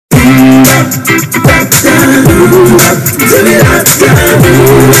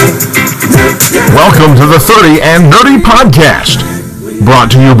Welcome to the 30 and Nerdy Podcast,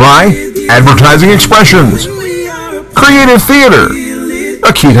 brought to you by Advertising Expressions, Creative Theater,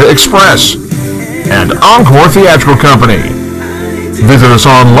 Akita Express, and Encore Theatrical Company. Visit us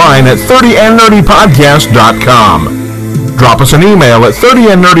online at 30andnerdypodcast.com. Drop us an email at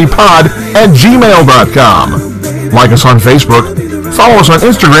 30andnerdypod@gmail.com. Like us on Facebook, follow us on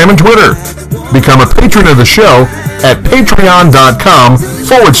Instagram and Twitter. Become a patron of the show at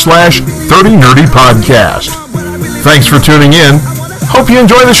patreon.com/30nerdypodcast. Thanks for tuning in. Hope you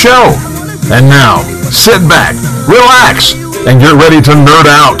enjoy the show. And now, sit back, relax, and get ready to nerd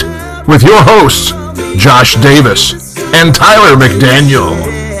out with your hosts, Josh Davis and Tyler McDaniel.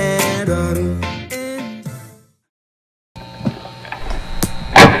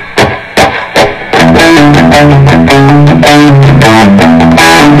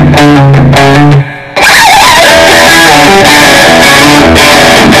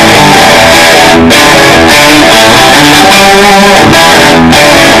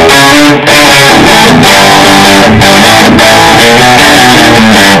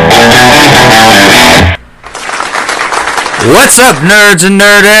 What's up, nerds and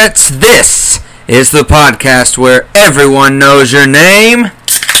nerdettes? This is the podcast where everyone knows your name.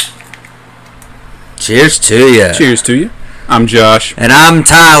 Cheers to you. Cheers to you. I'm Josh. And I'm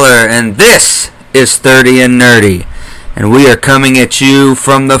Tyler, and this is 30 and Nerdy. And we are coming at you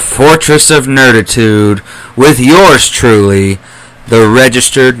from the Fortress of Nerditude with yours truly, the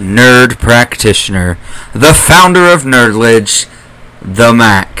registered nerd practitioner, the founder of Nerdledge, the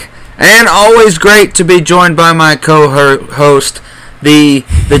Mac. And always great to be joined by my co-host, the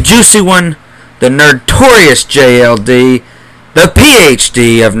juicy one, the nerdtorious JLD, the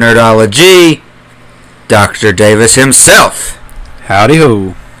PhD of Nerdology, Dr. Davis himself. Howdy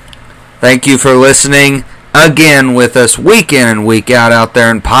ho. Thank you for listening again with us week in and week out there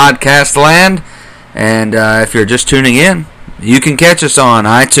in podcast land. And if you're just tuning in, you can catch us on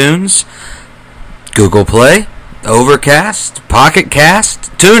iTunes, Google Play, Overcast, Pocket Cast,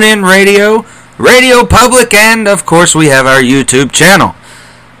 TuneIn Radio, Radio Public, and of course we have our YouTube channel.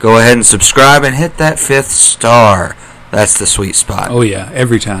 Go ahead and subscribe and hit that 5th star. That's the sweet spot. Oh yeah,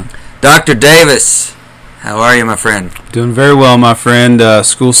 every time. Dr. Davis, how are you, my friend? Doing very well, my friend.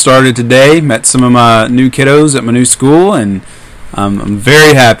 School started today. Met some of my new kiddos at my new school, and I'm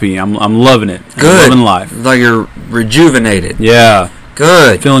very happy. I'm loving it. Good. I'm loving life. Like you're rejuvenated. Yeah.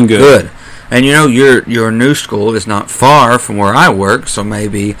 Good. Feeling good. Good. And you know, your new school is not far from where I work, so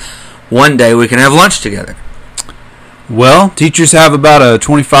maybe one day we can have lunch together. Well, teachers have about a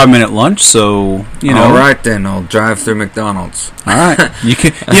 25-minute lunch, so, you know. All right, then. I'll drive through McDonald's. All right. You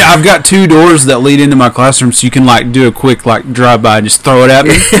can. Yeah, I've got 2 doors that lead into my classroom, so you can, do a quick, drive-by and just throw it at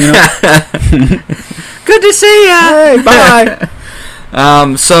me, you know? Good to see ya! Hey, bye!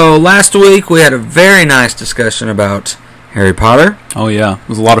 So, last week we had a very nice discussion about Harry Potter. Oh, yeah. It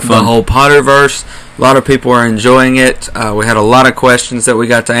was a lot of fun. The whole Potterverse. A lot of people are enjoying it. We had a lot of questions that we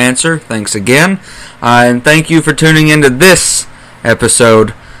got to answer. Thanks again. And thank you for tuning into this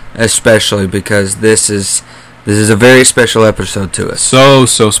episode, especially because this is a very special episode to us. So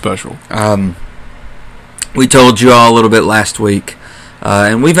special. We told you all a little bit last week,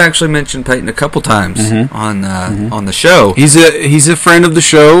 and we've actually mentioned Peyton a couple times on the show. He's a friend of the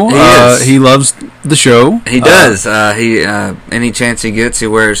show. He is. He loves the show. He does. He any chance he gets, he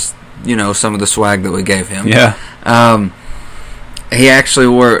wears some of the swag that we gave him. Yeah. He actually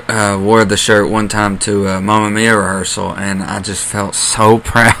wore the shirt one time to Mamma Mia rehearsal, and I just felt so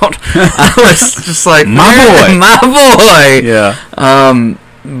proud. I was just like, my boy. Yeah.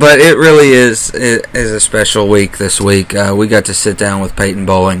 But it really is a special week this week. We got to sit down with Peyton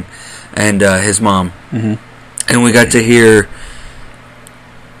Bowling and his mom, and we got to hear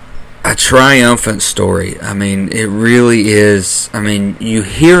a triumphant story. I mean, it really is. I mean, you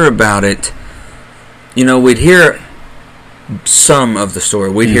hear about it. We'd hear some of the story.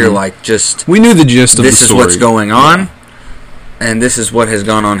 We'd hear we knew the gist of the story. This is what's going on, and this is what has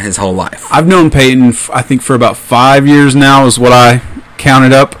gone on his whole life. I've known Peyton, I think, for about 5 years now, is what I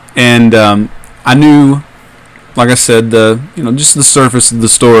counted up, and I knew, like I said, just the surface of the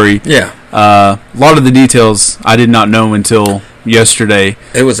story. Yeah. A lot of the details I did not know until yesterday.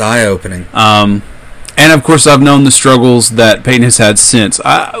 It was eye-opening. And, of course, I've known the struggles that Peyton has had since.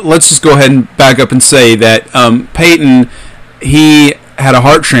 Let's just go ahead and back up and say that Peyton, he had a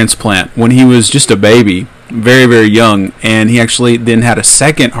heart transplant when he was just a baby, very, very young, and he actually then had a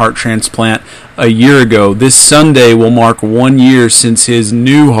second heart transplant a year ago. This Sunday will mark 1 year since his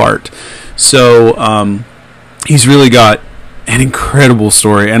new heart. So he's really got An incredible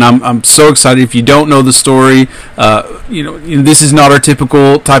story, and I'm so excited. If you don't know the story, this is not our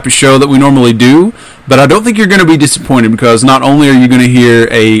typical type of show that we normally do, but I don't think you're going to be disappointed, because not only are you going to hear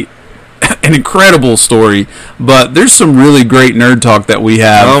an incredible story, but there's some really great nerd talk that we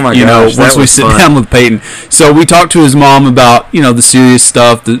have. Oh my gosh, once we sit down with Peyton. So we talked to his mom about the serious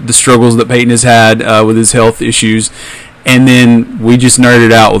stuff, the struggles that Peyton has had with his health issues. And then we just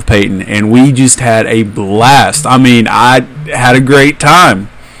nerded out with Peyton, and we just had a blast. I mean, I had a great time.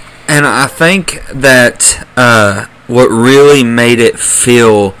 And I think that what really made it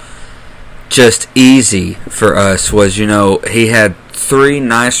feel just easy for us was, he had 3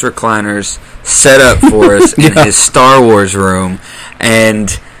 nice recliners set up for us in his Star Wars room,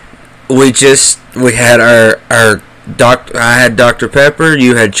 and we had our I had Dr. Pepper,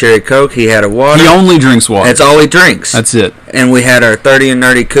 you had Cherry Coke, he had a water. He only drinks water. That's all he drinks. That's it. And we had our 30 and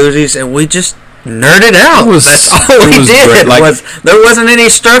Nerdy koozies, and we just nerded out. That's all we did. There wasn't any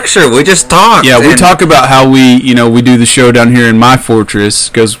structure. We just talked. Yeah, we talk about how we do the show down here in my fortress,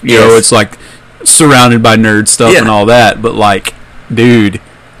 because it's like surrounded by nerd stuff and all that. But dude,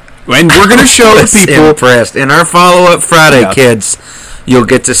 and we're gonna show people. Impressed. In our follow-up Friday, kids, you'll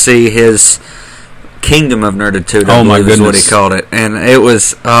get to see his Kingdom of Nerditude, I believe is what he called it. And it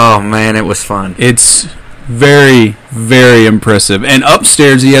was, it was fun. It's very, very impressive. And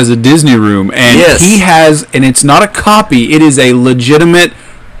upstairs he has a Disney room, and he has, and it's not a copy, it is a legitimate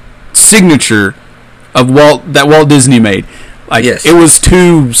signature of Walt Disney made. It was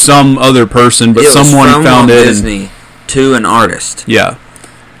to some other person, but someone found it. Disney to an artist. Yeah.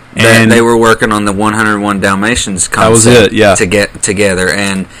 And they were working on the 101 Dalmatians concept. That was it, yeah. To get together,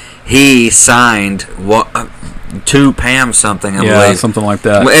 and he signed to Pam something, I believe. Yeah, something like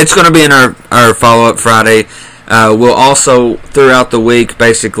that. It's going to be in our follow-up Friday. We'll also, throughout the week,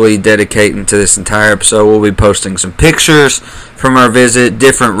 basically dedicating to this entire episode, we'll be posting some pictures from our visit,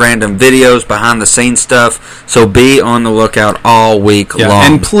 different random videos, behind-the-scenes stuff. So be on the lookout all week long.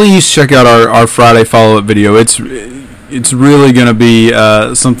 And please check out our Friday follow-up video. It's really going to be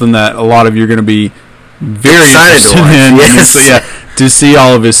something that a lot of you are going to be very excited interested in. Yes. To see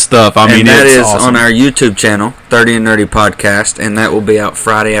all of his stuff. I mean, that it's is awesome. On our YouTube channel, 30 and Nerdy Podcast, and that will be out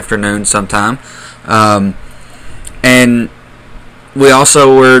Friday afternoon sometime. And we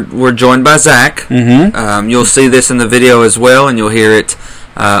also were joined by Zach. Mm-hmm. You'll see this in the video as well, and you'll hear it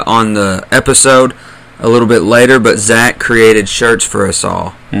on the episode a little bit later. But Zach created shirts for us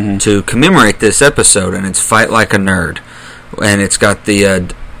all to commemorate this episode, and it's Fight Like a Nerd, and it's got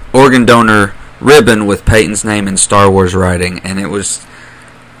the organ donor ribbon with Peyton's name and Star Wars writing, and it was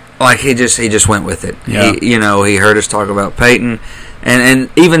he just went with it. Yeah. He heard us talk about Peyton, and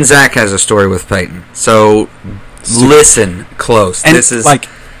even Zach has a story with Peyton. So listen close. And this is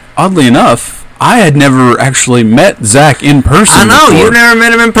oddly enough, I had never actually met Zach in person. I know before. You never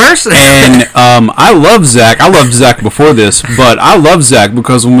met him in person. And I love Zach. I loved Zach before this, but I love Zach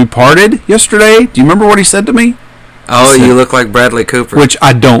because when we parted yesterday, do you remember what he said to me? Oh, you look like Bradley Cooper. Which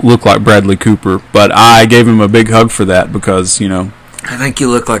I don't look like Bradley Cooper, but I gave him a big hug for that because, I think you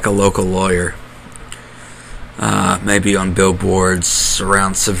look like a local lawyer. Maybe on billboards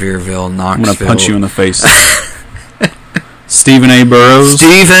around Sevierville, Knoxville. I'm going to punch you in the face. Stephen A. Burrows.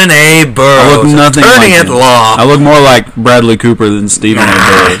 Stephen A. Burrows. I look nothing attorney like at law. I look more like Bradley Cooper than Stephen A.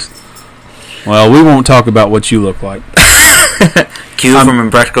 Burrows. Well, we won't talk about what you look like. Q from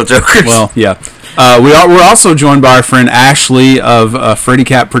Impractical Jokers. Well, yeah. We're also joined by our friend Ashley of Freddy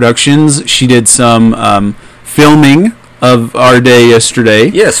Cat Productions. She did some filming of our day yesterday.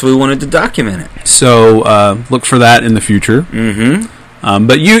 Yes, we wanted to document it. So look for that in the future. Mm-hmm.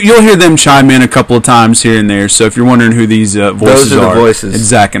 But you'll hear them chime in a couple of times here and there. So if you're wondering who these voices Those are, the voices. It's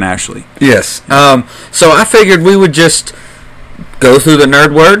Zach and Ashley. Yes. So I figured we would just go through the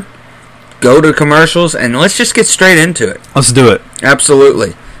nerd word, go to commercials, and let's just get straight into it. Let's do it.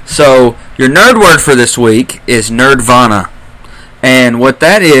 Absolutely. So your nerd word for this week is nerdvana. And what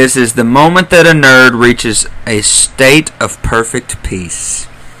that is the moment that a nerd reaches a state of perfect peace.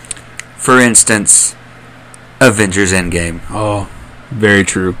 For instance, Avengers Endgame. Oh, very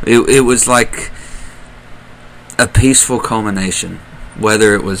true. It was like a peaceful culmination.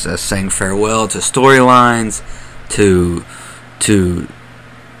 Whether it was saying farewell to storylines, to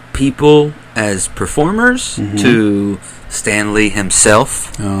people as performers, to Stan Lee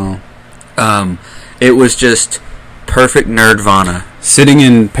himself. Oh. It was just perfect nerdvana. Sitting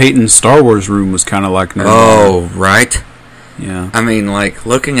in Peyton's Star Wars room was kind of like nerdvana. Oh, right? Yeah. I mean,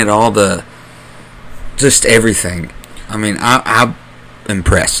 looking at all just everything. I mean, I'm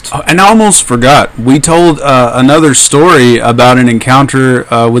impressed. Oh, and I almost forgot. We told another story about an encounter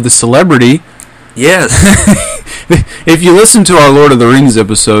with a celebrity. Yes. If you listen to our Lord of the Rings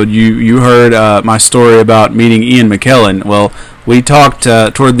episode, you heard my story about meeting Ian McKellen. Well, we talked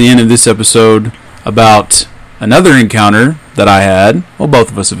toward the end of this episode about another encounter that I had. Well,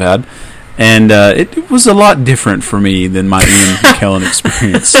 both of us have had. And it was a lot different for me than my Ian McKellen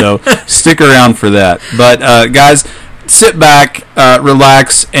experience. So stick around for that. But guys, sit back,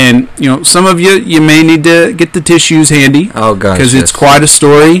 relax, and some of you may need to get the tissues handy. Oh gosh, because it's quite a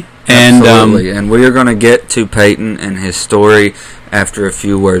story. And absolutely. And we are going to get to Peyton and his story after a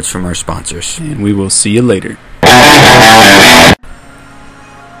few words from our sponsors. And we will see you later.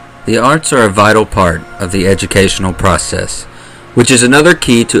 The arts are a vital part of the educational process, which is another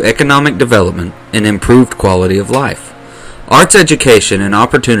key to economic development and improved quality of life. Arts education and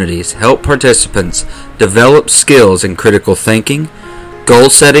opportunities help participants develop skills in critical thinking, goal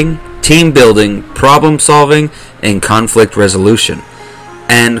setting, team building, problem solving, and conflict resolution,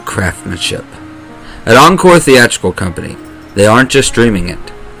 and craftsmanship. At Encore Theatrical Company, they aren't just dreaming it,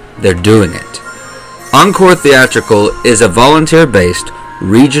 they're doing it. Encore Theatrical is a volunteer-based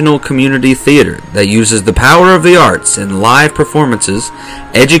regional community theater that uses the power of the arts in live performances,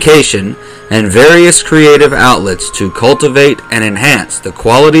 education, and various creative outlets to cultivate and enhance the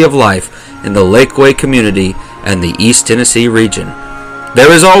quality of life in the Lakeway community and the East Tennessee region.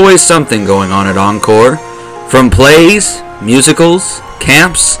 There is always something going on at Encore, from plays, musicals,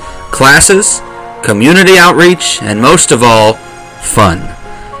 camps, classes, community outreach, and most of all, fun.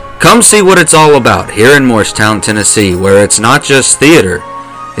 Come see what it's all about here in Morristown, Tennessee, where it's not just theater,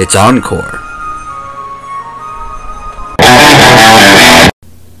 it's Encore.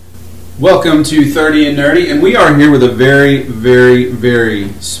 Welcome to 30 and Nerdy, and we are here with a very, very,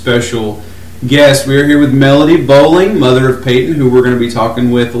 very special guest. We are here with Melody Bowling, mother of Peyton, who we're going to be talking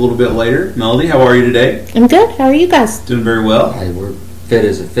with a little bit later. Melody, how are you today? I'm good. How are you guys? Doing very well. Hey, we're fit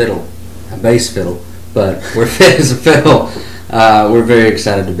as a fiddle, a bass fiddle, but we're fit as a fiddle. We're very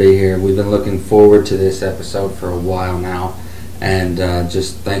excited to be here. We've been looking forward to this episode for a while now, and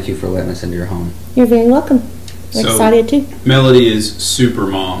just thank you for letting us into your home. You're very welcome. We're excited too. Melody is super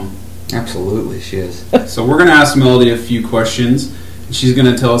mom. Absolutely, she is. So we're going to ask Melody a few questions. She's going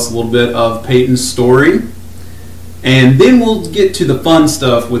to tell us a little bit of Peyton's story, and then we'll get to the fun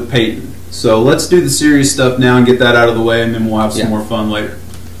stuff with Peyton. So let's do the serious stuff now and get that out of the way, and then we'll have some more fun later.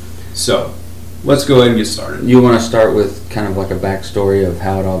 So let's go ahead and get started. You want to start with kind of like a backstory of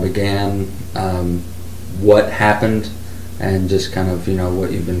how it all began, what happened, and just kind of,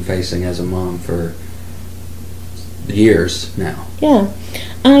 what you've been facing as a mom for years now. Yeah.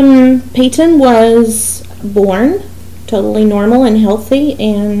 Peyton was born totally normal and healthy,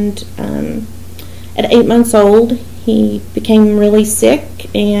 and at 8 months old, he became really sick,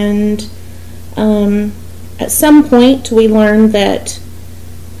 and at some point, we learned that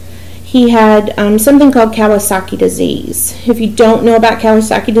he had something called Kawasaki disease. If you don't know about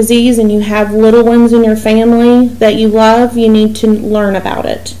Kawasaki disease and you have little ones in your family that you love, you need to learn about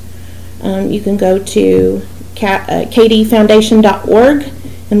it. You can go to kdfoundation.org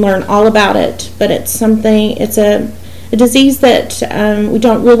and learn all about it. But it's a disease that we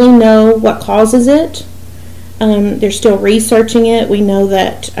don't really know what causes it. They're still researching it. We know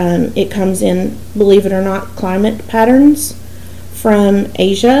that it comes in, believe it or not, climate patterns from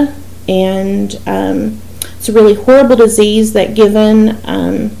Asia. And it's a really horrible disease that, given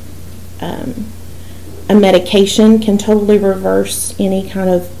a medication, can totally reverse any kind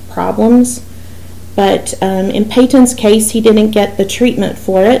of problems. But in Peyton's case, he didn't get the treatment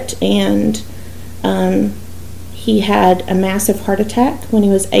for it, and he had a massive heart attack when he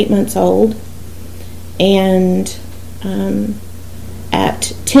was 8 months old. And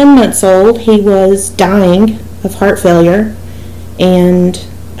at 10 months old, he was dying of heart failure, and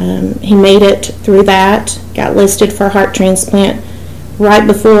he made it through that, got listed for a heart transplant right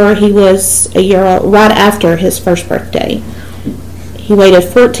before he was a year old, right after his first birthday. He waited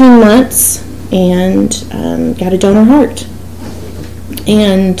 14 months and got a donor heart.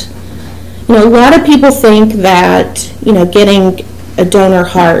 And, a lot of people think that, getting a donor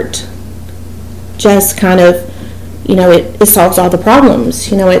heart just kind of, it solves all the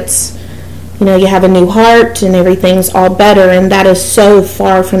problems. It's, you have a new heart and everything's all better, and that is so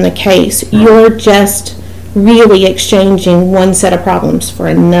far from the case. You're just really exchanging one set of problems for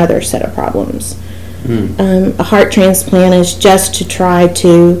another set of problems. A heart transplant is just to try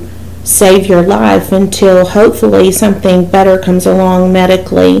to save your life until hopefully something better comes along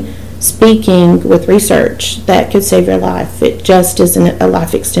medically speaking with research that could save your life. It just isn't a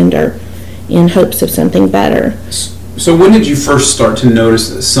life extender in hopes of something better. So when did you first start to notice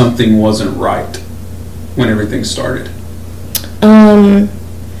that something wasn't right when everything started?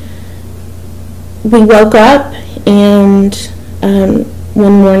 We woke up and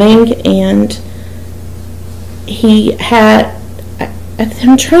one morning, and he had,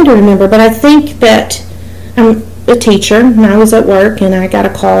 I'm trying to remember, but I think that I'm a teacher, and I was at work, and I got a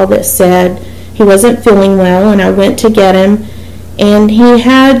call that said he wasn't feeling well, and I went to get him, and he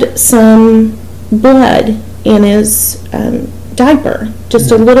had some blood in his diaper,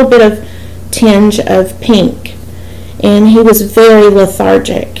 just a little bit of tinge of pink, and he was very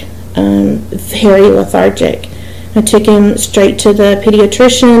lethargic. I took him straight to the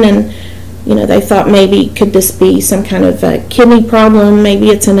pediatrician, and they thought maybe could this be some kind of a kidney problem, maybe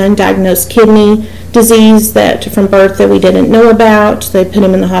it's an undiagnosed kidney disease that from birth that we didn't know about. They put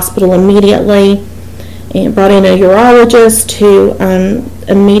him in the hospital immediately and brought in a urologist who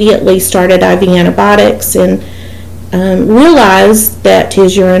immediately started IV antibiotics and realized that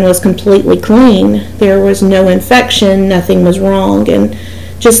his urine was completely clean. There was no infection, nothing was wrong, and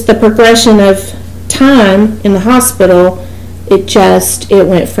just the progression of time in the hospital, it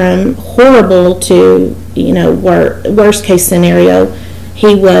went from horrible to worst case scenario.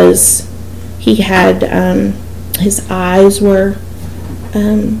 He had his eyes were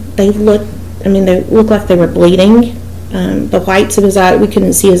they looked like they were bleeding. The whites of his eye, we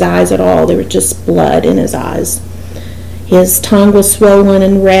couldn't see his eyes at all. There was just blood in his eyes. His tongue was swollen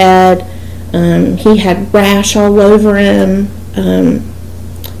and red. He had rash all over him. And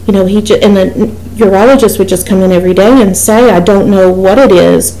the urologist would just come in every day and say, I don't know what it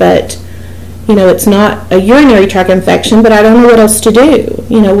is, but it's not a urinary tract infection, but I don't know what else to do.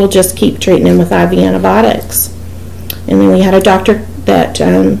 We'll just keep treating him with IV antibiotics. And then we had a doctor that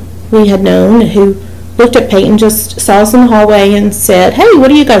we had known who looked at Peyton, just saw us in the hallway and said, hey,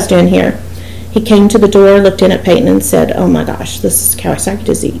 what are you guys doing here? He came to the door, looked in at Peyton and said, oh my gosh, this is Kawasaki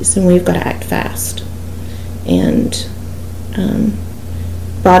disease and we've got to act fast. And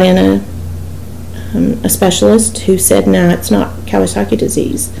brought in a specialist who said, no, it's not Kawasaki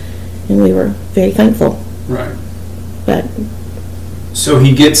disease. And we were very thankful. Right. But so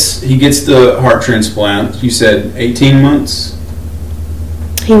he gets the heart transplant. You said 18 months?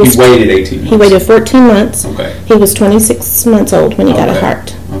 He waited 18 months. He waited 14 months. Okay. He was 26 months old when he got a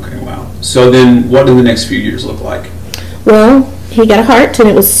heart. Okay, wow. So then what did the next few years look like? Well, he got a heart, and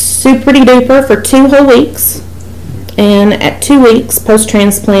it was super duper for 2 whole weeks. And at 2 weeks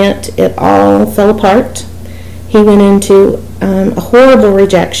post-transplant, it all fell apart. He went into a horrible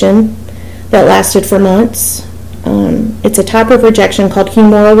rejection that lasted for months. It's a type of rejection called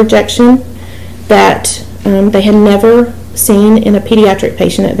humoral rejection that they had never seen in a pediatric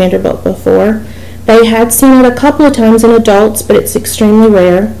patient at Vanderbilt before. They had seen it a couple of times in adults, but it's extremely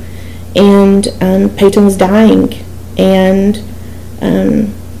rare. And Peyton was dying and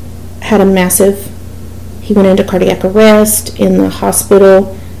had a massive, he went into cardiac arrest in the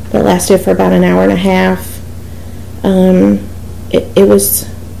hospital that lasted for about an hour and a half. It was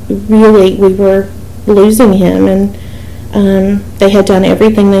really, we were losing him, and they had done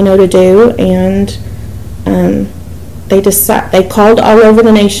everything they know to do, and they called all over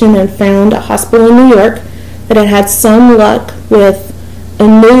the nation and found a hospital in New York that had had some luck with a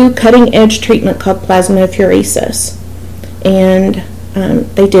new cutting-edge treatment called plasmapheresis. And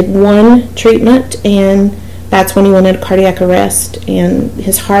they did one treatment, and that's when he went into cardiac arrest, and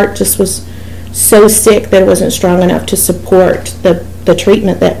his heart just was so sick that it wasn't strong enough to support the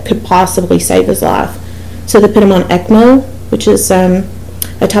treatment that could possibly save his life. So they put him on ECMO, which is a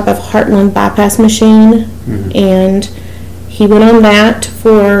type of heart-lung bypass machine, and he went on that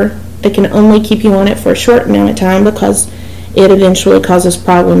they can only keep you on it for a short amount of time because it eventually causes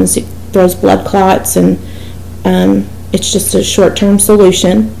problems. It throws blood clots, and it's just a short-term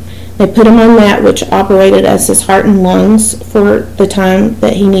solution. They put him on that, which operated as his heart and lungs for the time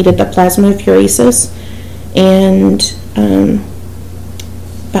that he needed the plasmapheresis. And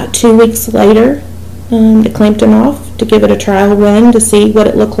about 2 weeks later, they clamped him off to give it a trial run to see what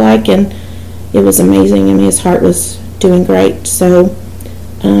it looked like, and it was amazing. I mean, his heart was doing great, so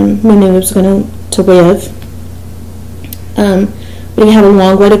we knew he was going to live. But he had a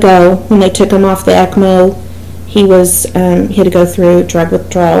long way to go. When they took him off the ECMO, he had to go through drug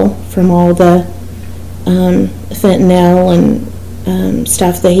withdrawal from all the fentanyl and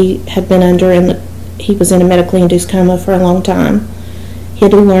stuff that he had been under, and he was in a medically induced coma for a long time. He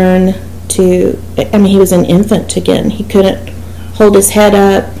had to learn he was an infant again. He couldn't hold his head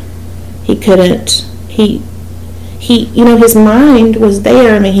up. He couldn't, his mind was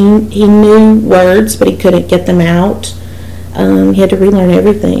there. I mean, he knew words, but he couldn't get them out. He had to relearn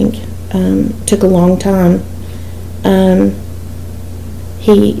everything. It took a long time.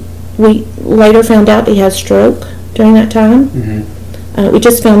 We later found out that he had stroke during that time. We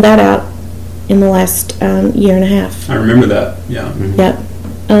just found that out in the last year and a half. I remember that. Yeah. Mm-hmm.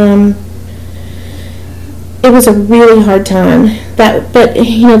 Yep. It was a really hard time. But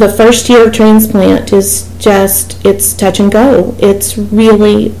the first year of transplant is just, it's touch and go. It's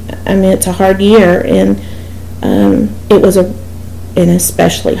really, it's a hard year, and it was an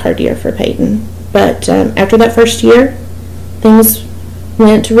especially hard year for Peyton. But after that first year, things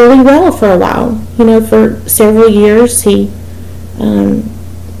went really well for a while. For several years, he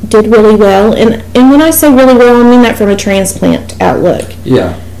did really well. And when I say really well, I mean that from a transplant outlook.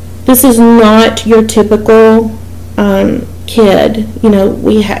 Yeah. This is not your typical kid.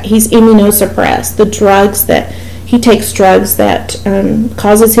 He's immunosuppressed. He takes drugs that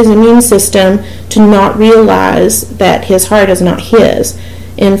causes his immune system to not realize that his heart is not his.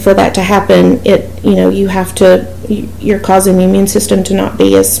 And for that to happen, you're causing the immune system to not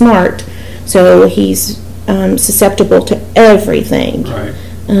be as smart. So he's susceptible to everything. Right.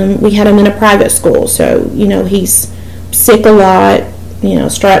 We had him in a private school, so he's sick a lot.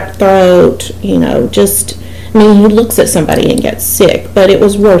 Strep throat. He looks at somebody and gets sick, but it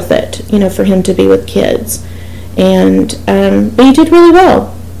was worth it. For him to be with kids, and but he did really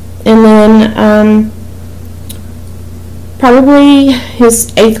well. And then probably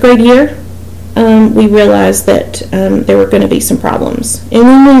his 8th grade year, we realized that there were going to be some problems, and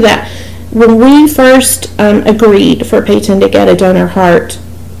we knew that when we first agreed for Peyton to get a donor heart.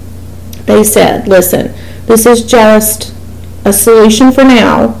 They said, listen, this is just a solution for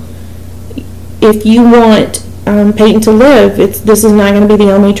now. If you want Peyton to live, this is not going to be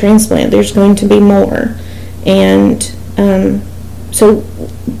the only transplant. There's going to be more. And so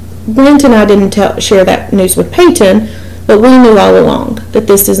Brent and I didn't share that news with Peyton, but we knew all along that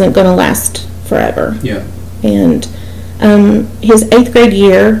this isn't going to last forever. Yeah. And his 8th grade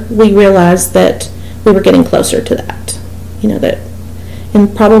year, we realized that we were getting closer to that. That in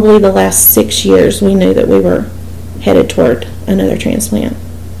probably the last 6 years, we knew that we were headed toward another transplant.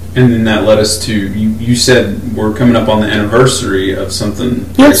 And then that led us to, you said we're coming up on the anniversary of something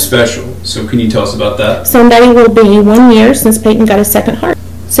very special. So can you tell us about that? Sunday will be 1 year since Peyton got his second heart.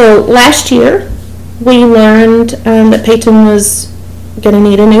 So last year, we learned that Peyton was going to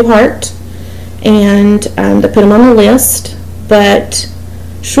need a new heart, and they put him on the list. But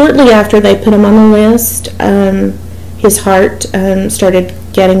shortly after they put him on the list, his heart started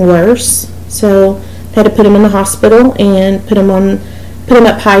getting worse. So they had to put him in the hospital and put him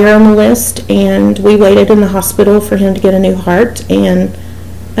up higher on the list. And we waited in the hospital for him to get a new heart. And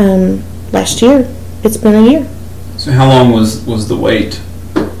last year, it's been a year. So how long was the wait?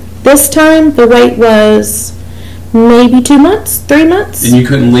 This time, the wait was maybe 2 months, 3 months. And you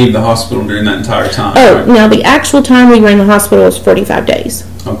couldn't leave the hospital during that entire time? Oh, right? no, the actual time we were in the hospital was 45 days.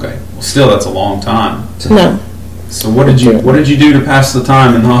 Okay. Well, still, that's a long time. No. So what did you do to pass the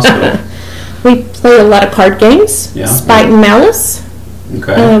time in the hospital? We played a lot of card games, Yeah. Spite and Malice.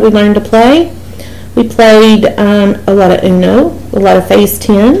 Okay. We learned to play. We played a lot of Uno, a lot of Phase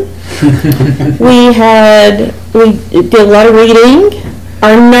 10. We did a lot of reading.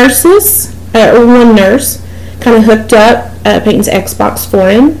 Our nurses, or one nurse, kind of hooked up Peyton's Xbox for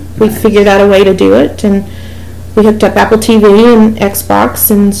him. We figured out a way to do it, and we hooked up Apple TV and Xbox,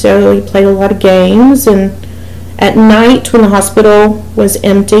 and so we played a lot of games. And at night, when the hospital was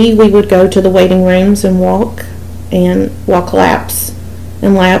empty, we would go to the waiting rooms and walk laps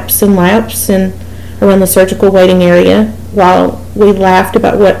and laps and laps and around the surgical waiting area while we laughed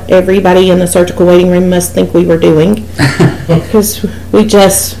about what everybody in the surgical waiting room must think we were doing, because we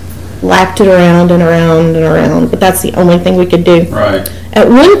just lapped it around and around and around, but that's the only thing we could do. Right. At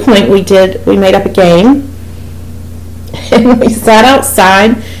one point we made up a game, and we sat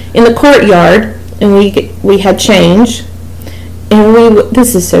outside in the courtyard, and we had change, and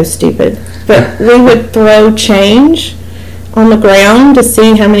this is so stupid, but we would throw change on the ground to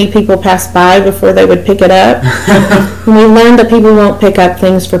see how many people passed by before they would pick it up. And we learned that people won't pick up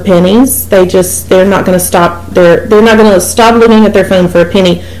things for pennies. They're not going to stop. They're not going to stop looking at their phone for a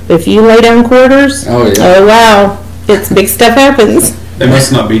penny. But if you lay down quarters, oh wow, it's big stuff happens. They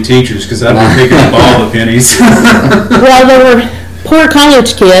must not be teachers, because I'd be picking up all the pennies. Well, they were poor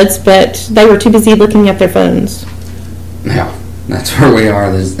college kids, but they were too busy looking at their phones. Yeah, that's where we are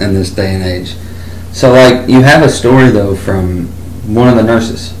in this day and age. So, you have a story, though, from one of the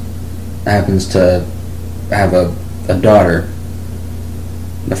nurses happens to have a daughter,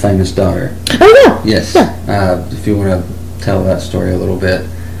 a famous daughter. Oh, yeah. Yes. Yeah. If you want to tell that story a little bit.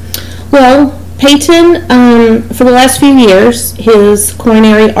 Well, Peyton, for the last few years, his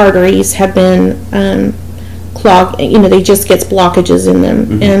coronary arteries have been clogged. They just get blockages in them.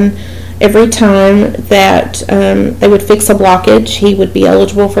 Mm-hmm. And every time that they would fix a blockage, he would be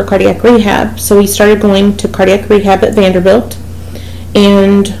eligible for cardiac rehab. So he started going to cardiac rehab at Vanderbilt,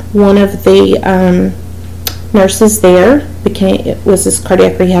 and one of the nurses there was his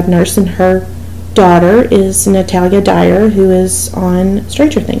cardiac rehab nurse, and her daughter is Natalia Dyer, who is on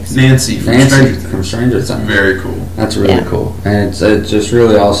Stranger Things. Nancy from Stranger Things. From Stranger Things. Very cool. That's really cool, and it just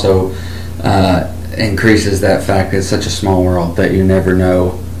really also increases that fact that it's such a small world that you never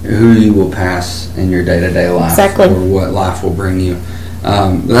know who you will pass in your day-to-day life, exactly, or what life will bring you.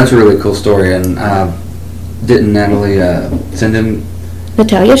 That's a really cool story. And didn't Natalie send him?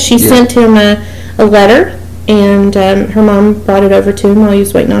 Natalia, she sent him a letter, and her mom brought it over to him while he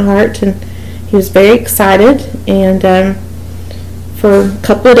was waiting on heart, and he was very excited. And for a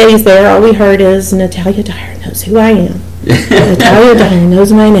couple of days there, all we heard is, Natalia Dyer knows who I am. Natalia Dyer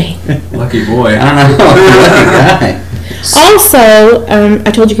knows my name. Lucky boy. I know. Lucky guy. Also,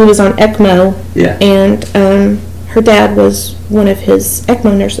 I told you he was on ECMO. Yeah. And her dad was one of his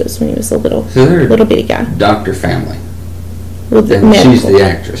ECMO nurses when he was a little bitty guy. Doctor family. Well, and she's the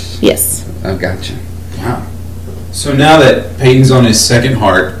actress. Yes. I gotcha. Wow. So now that Peyton's on his second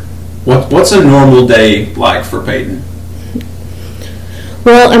heart, what's a normal day like for Peyton?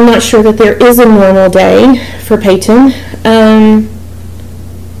 Well, I'm not sure that there is a normal day for Peyton.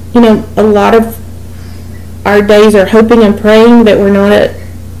 A lot of our days are hoping and praying that we're not at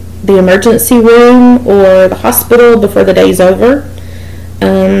the emergency room or the hospital before the day's over.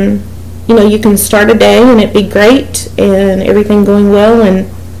 You can start a day and it'd be great and everything going well, and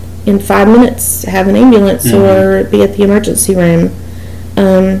in 5 minutes have an ambulance or be at the emergency room.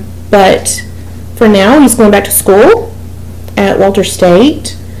 But for now, he's going back to school at Walter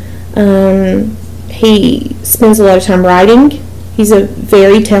State. He spends a lot of time writing. He's a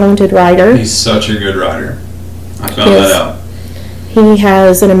very talented writer. He's such a good writer. I found that out. He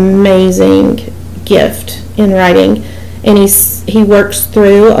has an amazing gift in writing, and he works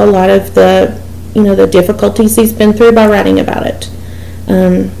through a lot of the difficulties he's been through by writing about it.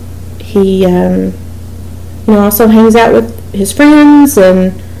 He also hangs out with his friends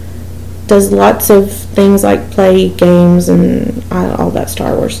and does lots of things like play games and all that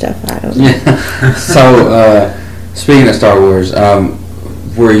Star Wars stuff. I don't know. Yeah. So, speaking of Star Wars,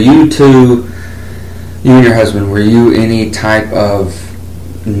 were you and your husband, were you any type of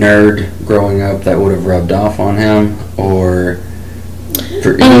nerd growing up that would have rubbed off on him, or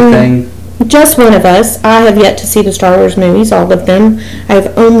for anything? Just one of us. I have yet to see the Star Wars movies, all of them.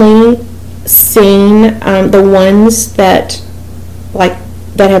 I've only seen the ones that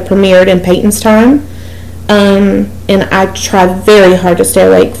have premiered in Peyton's time. And I try very hard to stay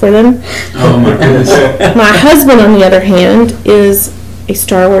awake for them. Oh my goodness. My husband, on the other hand, is a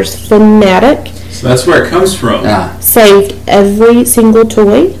Star Wars fanatic. So that's where it comes from. Yeah. Saved every single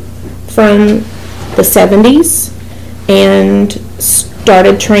toy from the 70s and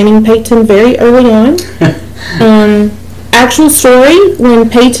started training Peyton very early on. Actual story, when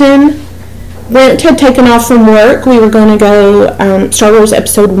Peyton Brent had taken off from work, we were going to go, Star Wars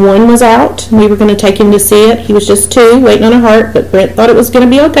Episode 1 was out. We were going to take him to see it. He was just 2, waiting on a heart, but Brent thought it was going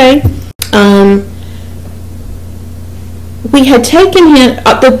to be okay. We had taken him,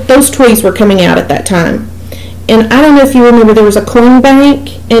 those toys were coming out at that time. And I don't know if you remember, there was a coin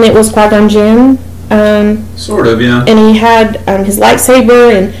bank, and it was Qui-Gon Jinn. Sort of, yeah. And he had his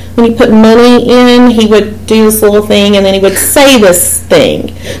lightsaber, and when he put money in, he would do this little thing, and then he would say this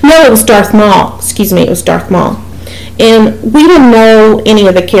thing. No, it was Darth Maul. Excuse me, it was Darth Maul. And we didn't know any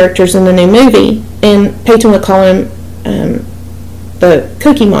of the characters in the new movie, and Peyton would call him the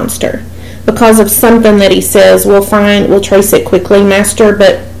Cookie Monster because of something that he says. We'll trace it quickly, Master,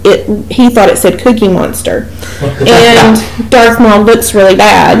 but he thought it said Cookie Monster. And Darth Maul looks really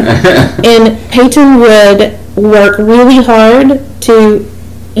bad. And Peyton would work really hard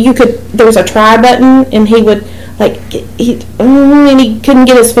there was a try button, and he would, and he couldn't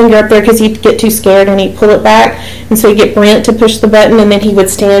get his finger up there because he'd get too scared, and he'd pull it back. And so he'd get Brent to push the button, and then he would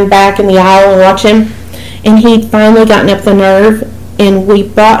stand back in the aisle and watch him. And he'd finally gotten up the nerve, and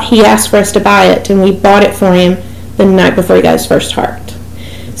he asked for us to buy it, and we bought it for him the night before he got his first heart.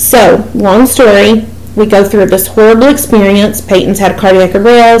 So, long story, we go through this horrible experience. Peyton's had a cardiac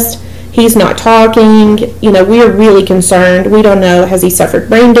arrest. He's not talking. We're really concerned. We don't know, has he suffered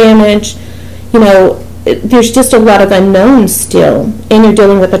brain damage? There's just a lot of unknowns still. And you're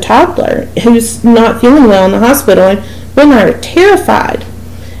dealing with a toddler who's not feeling well in the hospital. And we are terrified.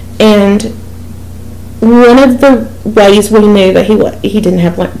 And one of the ways we knew that he didn't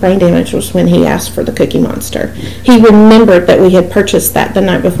have brain damage was when he asked for the Cookie Monster. He remembered that we had purchased that the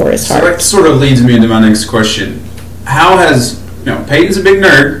night before his heart. So that sort of leads me into my next question. How has Peyton's a big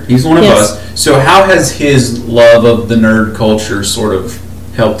nerd. He's one of Yes. us. So how has his love of the nerd culture sort of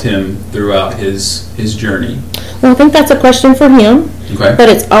helped him throughout his journey? Well, I think that's a question for him. Okay. But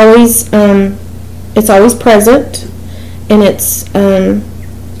it's always present, and it's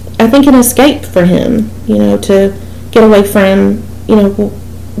I think an escape for him. To get away from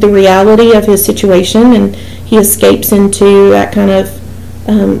the reality of his situation, and he escapes into that kind of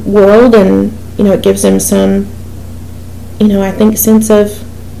world, and it gives him some I think sense of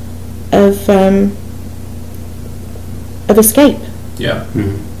escape. Yeah.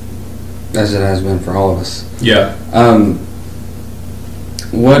 Mm-hmm. As it has been for all of us. Yeah.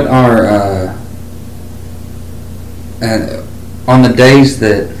 What are on the days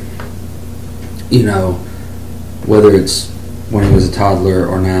that whether it's when he was a toddler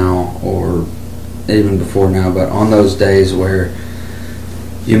or now or even before now, but on those days where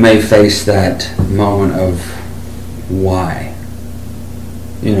you may face that moment of why,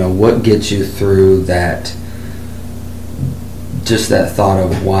 what gets you through that, just that thought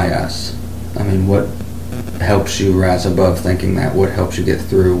of why us? I mean, what helps you rise above thinking that? What helps you get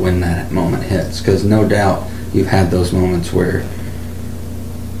through when that moment hits? Because no doubt you've had those moments where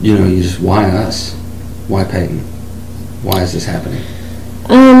you just, why us? Why Peyton? Why is this happening?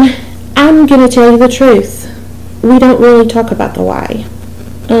 I'm going to tell you the truth. We don't really talk about the why.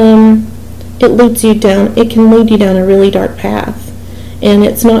 It can lead you down a really dark path, and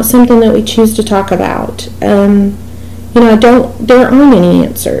it's not something that we choose to talk about. There aren't any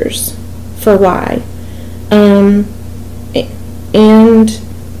answers for why, and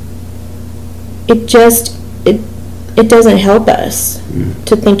it just it doesn't help us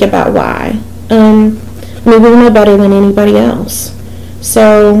to think about why. We know better than anybody else.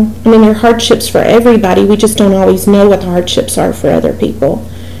 So, there are hardships for everybody. We just don't always know what the hardships are for other people.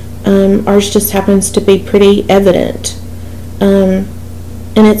 Ours just happens to be pretty evident. And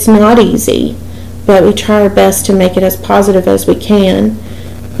it's not easy, but we try our best to make it as positive as we can.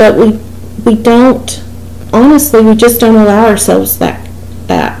 But we don't, honestly, we just don't allow ourselves that.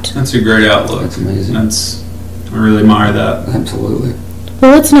 That's a great outlook. That's amazing. I really admire that. Absolutely.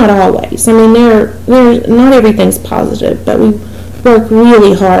 Well, it's not always. Not everything's positive, but we work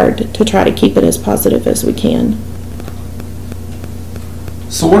really hard to try to keep it as positive as we can.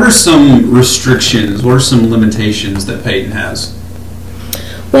 So what are some restrictions, what are some limitations that Peyton has?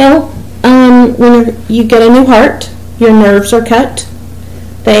 Well, when you get a new heart, your nerves are cut.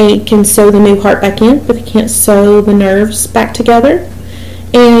 They can sew the new heart back in, but they can't sew the nerves back together.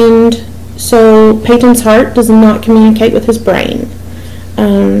 And so Peyton's heart does not communicate with his brain.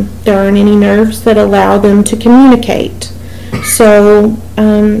 There aren't any nerves that allow them to communicate. So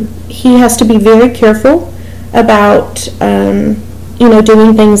he has to be very careful about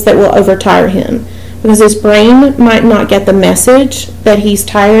doing things that will overtire him, because his brain might not get the message that he's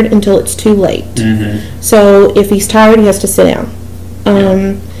tired until it's too late. Mm-hmm. So if he's tired, he has to sit down.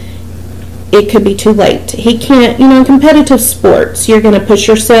 It could be too late. He can't, in competitive sports, you're going to push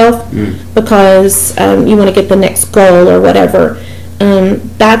yourself because you want to get the next goal or whatever.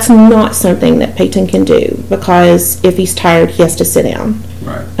 That's not something that Peyton can do, because if he's tired, he has to sit down.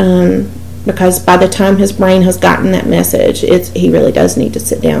 Right. Because by the time his brain has gotten that message, he really does need to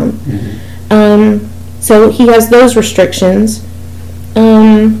sit down. Mm-hmm. So he has those restrictions.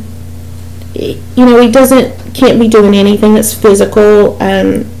 He can't be doing anything that's physical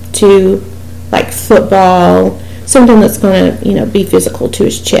to, like football, something that's going to, be physical to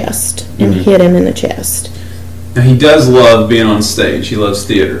his chest and hit him in the chest. Now, he does love being on stage. He loves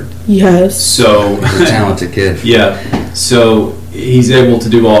theater. Yes. So he's a talented kid. Yeah. So he's able to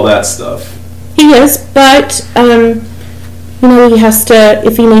do all that stuff. He is, but he has to,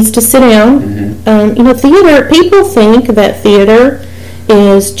 if he needs to sit down. Mm-hmm. Theater, people think that theater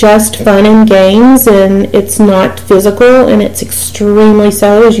is just fun and games, and it's not physical, and it's extremely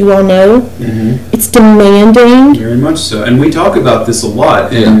so, as you all know. Mm-hmm. It's demanding. Very much so. And we talk about this a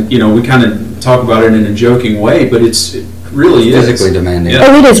lot, and, we kind of talk about it in a joking way, but it really is. Physically demanding. Yeah.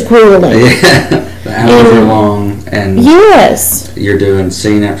 Oh, it is grueling. Yeah. The hours are long, and yes, you're doing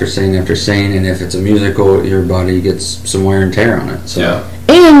scene after scene after scene, and if it's a musical, your body gets some wear and tear on it. So. Yeah.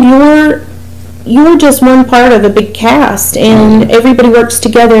 And you're just one part of a big cast, and everybody works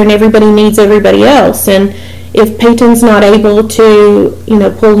together, and everybody needs everybody else. And if Peyton's not able to,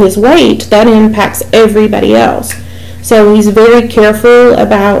 pull his weight, that impacts everybody else. So he's very careful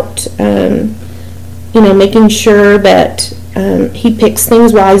about, making sure that he picks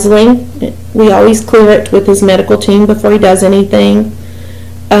things wisely. We always clear it with his medical team before he does anything.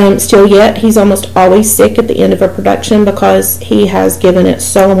 Still yet, he's almost always sick at the end of a production because he has given it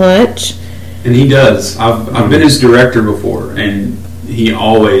so much. And he does. I've been his director before, and he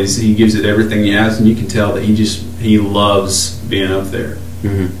gives it everything he has, and you can tell that he loves being up there.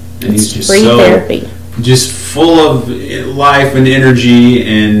 Mm-hmm. And he's just free therapy. Just full of life and energy,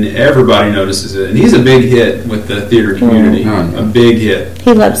 and everybody notices it. And he's a big hit with the theater community. A big hit.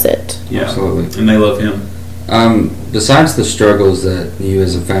 He loves it. Yeah, absolutely. And they love him. Besides the struggles that you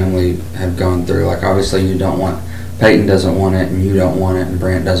as a family have gone through, like obviously Peyton doesn't want it, and you don't want it, and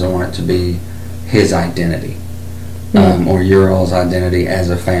Brant doesn't want it to be his identity, or your all's identity as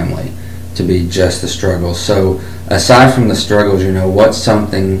a family, to be just the struggles. So aside from the struggles, what's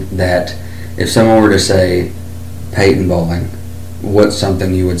something that, if someone were to say Peyton Bowling, what's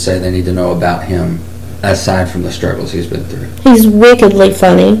something you would say they need to know about him aside from the struggles he's been through? He's wickedly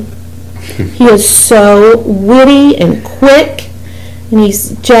funny. He is so witty and quick, and he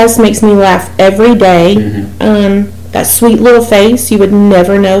just makes me laugh every day. Mm-hmm. That sweet little face, you would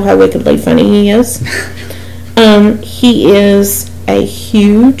never know how wickedly funny he is. He is a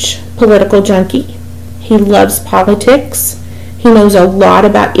huge political junkie. He loves politics. He knows a lot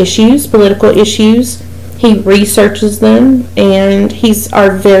about political issues. He researches them, and he's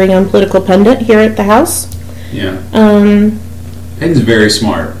our very own political pundit here at the house. Yeah. Peyton's very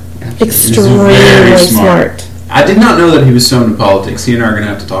smart. Extremely very smart. I did not know that he was so into politics. He and I are going to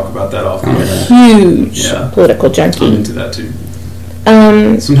have to talk about that off camera. Huge political junkie. I'm into that too.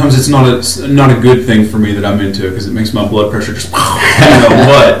 Sometimes it's not a good thing for me that I'm into it, because it makes my blood pressure just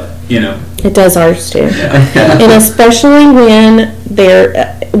It does ours too. Yeah. And especially when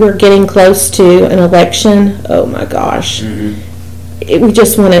we're getting close to an election. Oh my gosh. Mm-hmm. We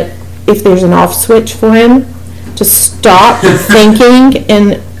just want to, if there's an off switch for him, to stop thinking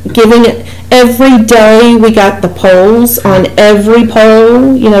and giving it. Every day we got the polls on every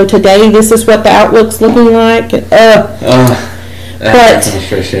poll. Today this is what the outlook's looking like. That doesn't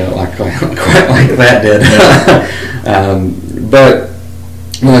stress you out quite like that did. But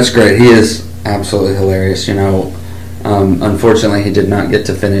that's great. He is absolutely hilarious. Unfortunately, he did not get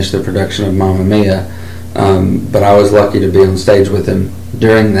to finish the production of Mamma Mia, but I was lucky to be on stage with him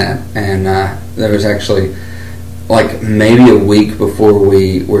during that, and there was actually, maybe a week before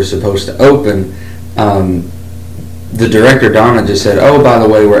we were supposed to open, the director, Donna, just said, "Oh, by the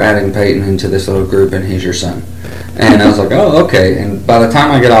way, we're adding Peyton into this little group, and he's your son." And I was like, "Oh, okay." And by the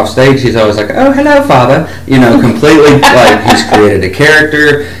time I get off stage, he's always like, "Oh, hello, Father." Completely, he's created a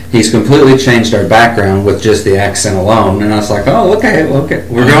character. He's completely changed our background with just the accent alone. And I was like, "Oh, okay, we're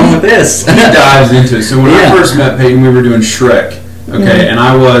going with this." He dives into it. So when I first met Peyton, we were doing Shrek, and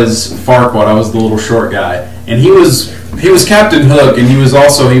I was Farquaad. I was the little short guy. And he was Captain Hook, and he was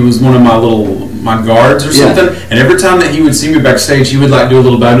one of my guards or something. Yeah. And every time that he would see me backstage, he would do a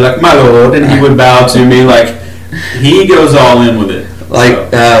little bow, like, "My lord," and he would bow to me. He goes all in with it.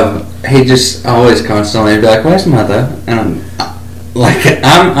 He just always constantly be like, "Where's Mother?" And I'm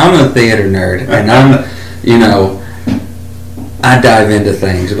a theater nerd, and I dive into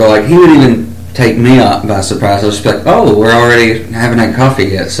things, but he would even take me up by surprise. I was just like, "Oh, we're already haven't had coffee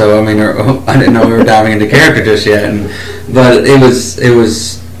yet." So I didn't know we were diving into character just yet. But it was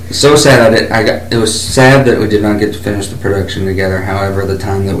so sad. It was sad that we did not get to finish the production together. However, the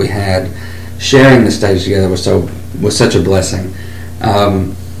time that we had sharing the stage together was such a blessing.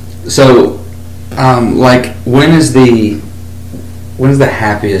 When is the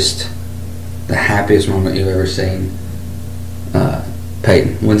happiest moment you've ever seen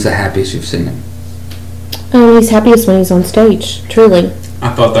Peyton? When's the happiest you've seen him? He's happiest when he's on stage. Truly.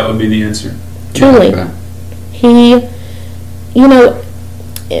 I thought that would be the answer. Truly. Yeah. He,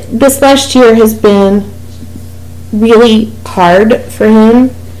 this last year has been really hard for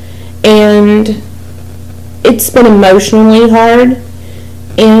him, and it's been emotionally hard.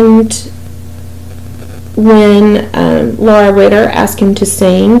 And when Laura Ritter asked him to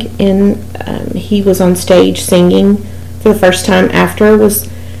sing, and he was on stage singing for the first time after, Brent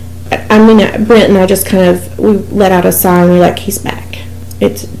and I just we let out a sigh, and we're like, he's back.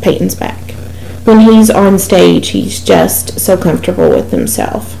 Peyton's back. When he's on stage, he's just so comfortable with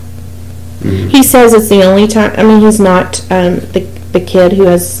himself. Mm-hmm. He says it's the only time. He's not the kid who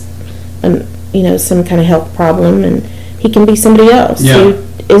has some kind of health problem, and he can be somebody else who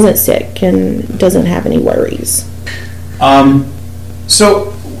isn't sick and doesn't have any worries.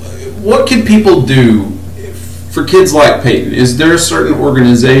 So what can people do for kids like Peyton? Is there a certain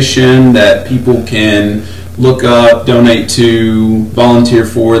organization that people can look up, donate to, volunteer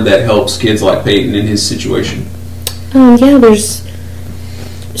for, that helps kids like Peyton in his situation? There's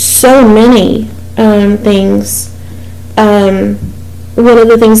so many things. One of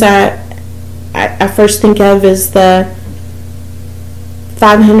the things I first think of is the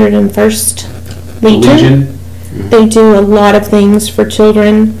 501st Legion. They do a lot of things for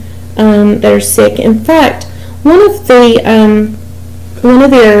children that are sick. In fact, one of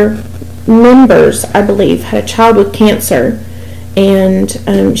their members, I believe, had a child with cancer, and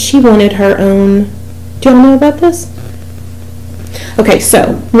she wanted her own. Do y'all know about this? Okay,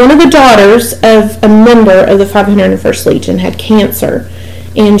 so one of the daughters of a member of the 501st Legion had cancer,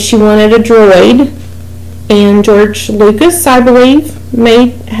 and she wanted a droid, and George Lucas, I believe,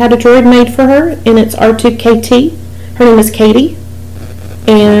 had a droid made for her, and it's R2KT. Her name is Katie,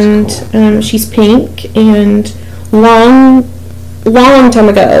 and she's pink, and long time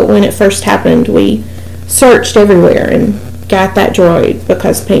ago, when it first happened, we searched everywhere and got that droid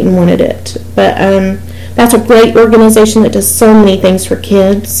because Peyton wanted it. But that's a great organization that does so many things for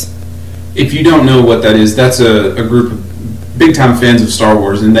kids. If you don't know what that is, that's a group of big-time fans of Star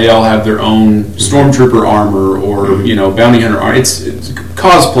Wars, and they all have their own stormtrooper armor or, bounty hunter armor. It's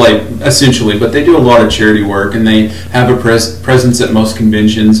cosplay, essentially, but they do a lot of charity work, and they have a presence at most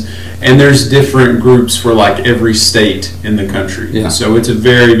conventions, and there's different groups for, every state in the country. Yeah. So it's a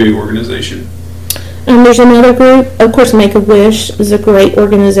very big organization. There's another group, of course, Make-A-Wish is a great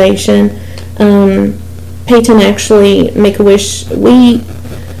organization. Peyton actually, Make-A-Wish, when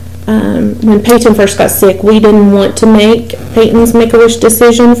Peyton first got sick, we didn't want to make Peyton's Make-A-Wish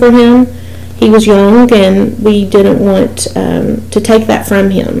decision for him. He was young, and we didn't want to take that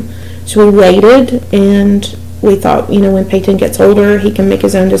from him. So we waited, and we thought, when Peyton gets older, he can make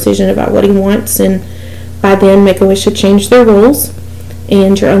his own decision about what he wants. And by then, Make-A-Wish had changed their rules,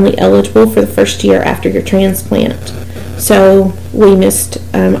 and you're only eligible for the first year after your transplant. So we missed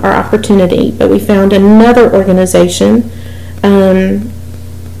our opportunity, but we found another organization,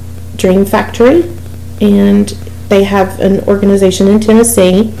 Dream Factory, and they have an organization in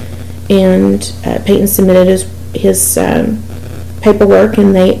Tennessee, and Peyton submitted his paperwork,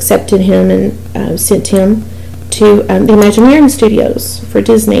 and they accepted him and sent him to the Imagineering Studios for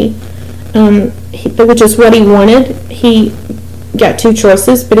Disney, which is what he wanted. He got two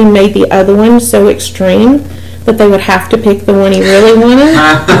choices, but he made the other one so extreme that they would have to pick the one he really wanted.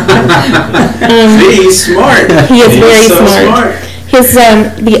 He's smart. He is very smart. His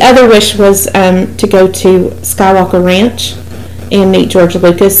the other wish was to go to Skywalker Ranch and meet George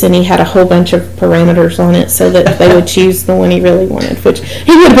Lucas, and he had a whole bunch of parameters on it so that they would choose the one he really wanted, which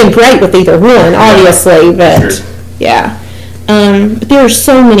he would have been great with either one, obviously, but sure. Yeah. But there are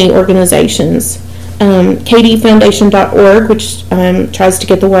so many organizations. KDFoundation.org, which tries to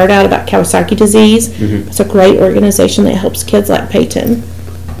get the word out about Kawasaki disease. Mm-hmm. It's a great organization that helps kids like Peyton.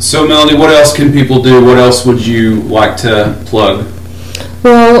 So, Melanie, what else can people do? What else would you like to plug?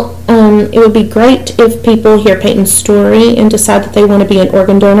 Well, it would be great if people hear Peyton's story and decide that they want to be an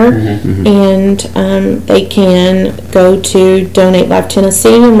organ donor. Mm-hmm. And they can go to Donate Life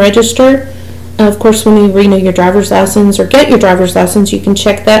Tennessee and register. Of course, when you renew your driver's license or get your driver's license, you can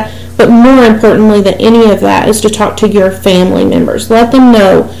check that. But more importantly than any of that is to talk to your family members. Let them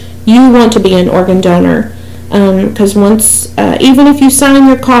know you want to be an organ donor. Because once, even if you sign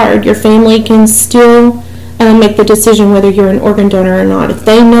your card, your family can still make the decision whether you're an organ donor or not. If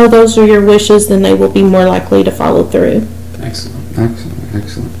they know those are your wishes, then they will be more likely to follow through. Excellent.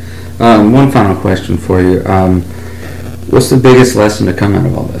 One final question for you. What's the biggest lesson to come out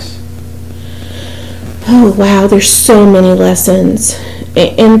of all this? Oh, wow, there's so many lessons.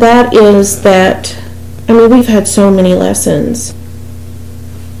 And that is that, we've had so many lessons.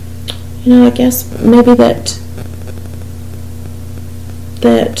 I guess maybe that,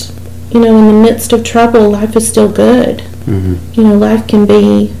 in the midst of trouble, life is still good. Mm-hmm.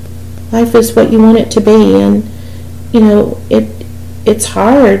 Life is what you want it to be. And, it's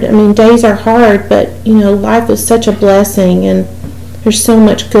hard. Days are hard, but, life is such a blessing, and there's so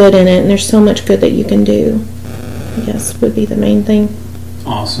much good in it, and there's so much good that you can do, I guess, would be the main thing.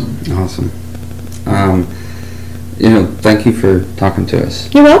 Awesome. Thank you for talking to us.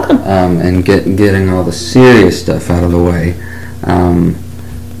 You're welcome. And getting all the serious stuff out of the way.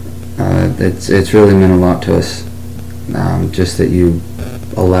 It's really meant a lot to us. Just that you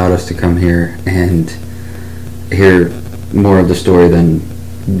allowed us to come here and hear more of the story than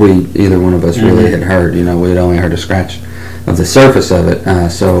either one of us really had heard. We had only heard a scratch of the surface of it.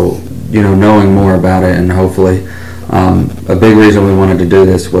 So knowing more about it, and hopefully a big reason we wanted to do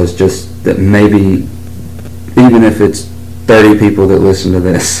this was just that maybe even if it's 30 people that listen to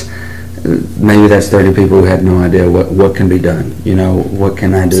this, maybe that's 30 people who had no idea what can be done. What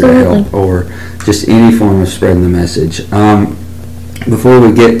can I do Absolutely. To help, or just any form of spreading the message. Before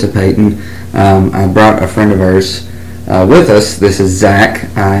we get to Peyton, I brought a friend of ours with us. This is Zach,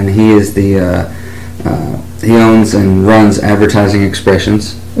 and he is the he owns and runs Advertising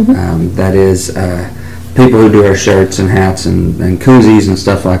Expressions. That is people who do our shirts and hats and koozies and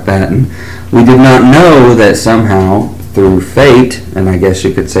stuff like that. And we did not know that somehow, through fate, and I guess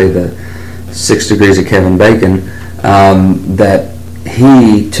you could say the 6 degrees of Kevin Bacon, that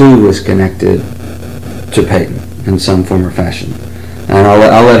he too was connected to Peyton in some form or fashion. And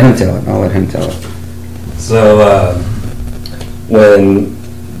I'll let him tell it. So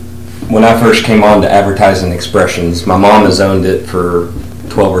when I first came on to Advertising Expressions, my mom has owned it for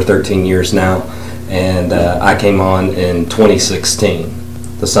 12 or 13 years now, and I came on in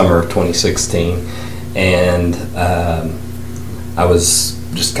 2016, the summer of 2016, and I was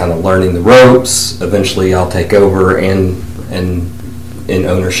just kind of learning the ropes. Eventually I'll take over and in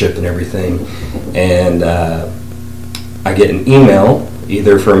ownership and everything, and I get an email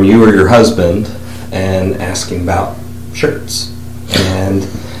either from you or your husband and asking about shirts, and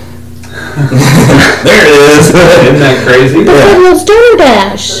there it is. Isn't that crazy? The Fabulous Donor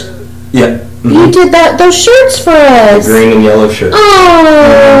Dash. Yeah. You did those shirts for us. The green and yellow shirts.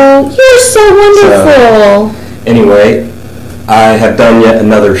 Oh, you're so wonderful. So, anyway, I have done yet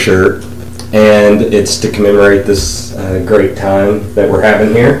another shirt, and it's to commemorate this great time that we're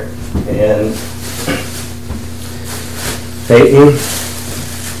having here. And Peyton,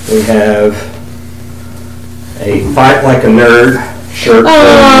 we have a Fight Like a Nerd shirt.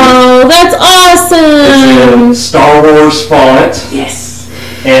 Oh, that's It's awesome. in Star Wars font. Yes.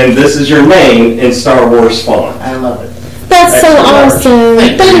 And this is your name in Star Wars font. I love it. That's so Extra large. awesome.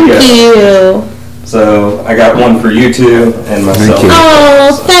 Thank you. Thank you. So I got one for you two and myself. Thank you.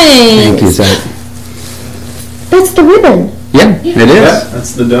 Oh, Thank you, thanks. Zach. That's the ribbon. Yeah, it is. Yeah,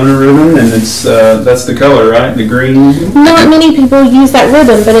 that's the donor ribbon, and it's that's the color, right? The green. Not many people use that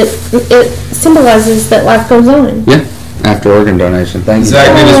ribbon, but it symbolizes that life goes on. Yeah, after organ donation. Thank you.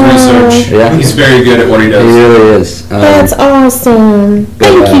 Zach did his research. Yeah. He's very good at what he He does. really is. That's awesome.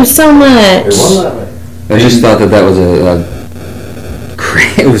 Thank you so much. I just thought that was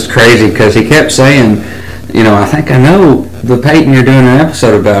it was crazy because he kept saying, I think I know the Peyton you're doing an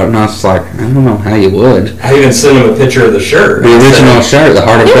episode about, and I was like, I don't know how you would. I even sent him a picture of the shirt. The original shirt, the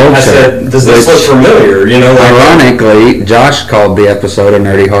Heart of Gold I shirt. said, does this look familiar? Ironically, Josh called the episode a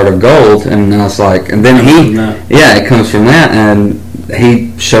Nerdy Heart of Gold, and I was like, and then it comes from that, and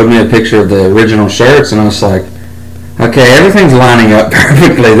he showed me a picture of the original shirts, and I was like, okay, everything's lining up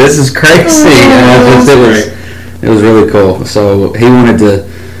perfectly. This is crazy. And it was really cool. So he wanted to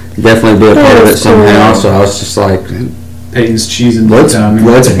definitely be a part of it somehow. So I was just like, Peyton's cheesing. let's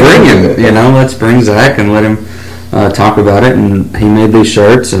bring him. Let's bring Zach and let him talk about it. And he made these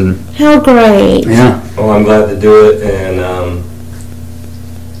shirts, and How great. yeah. Well, I'm glad to do it, and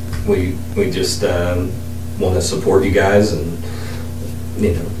we just want to support you guys, and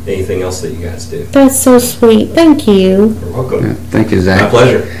anything else that you guys do. That's so sweet. Thank you. You're welcome. Yeah, thank you, My Zach.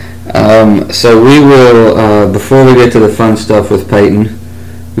 pleasure. So we will, before we get to the fun stuff with Peyton,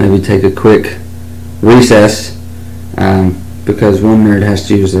 maybe take a quick recess, because one nerd has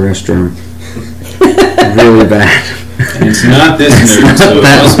to use the restroom really bad. And it's not this nerd, so it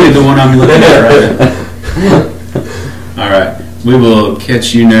must be the one I'm looking at, right? All right. We will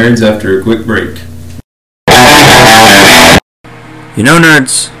catch you nerds after a quick break.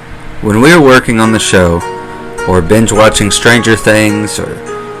 Nerds, when we were working on the show, or binge watching Stranger Things, or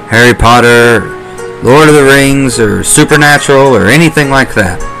Harry Potter, or Lord of the Rings, or Supernatural, or anything like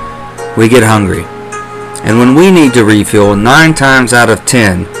that, we get hungry. And when we need to refuel, 9 times out of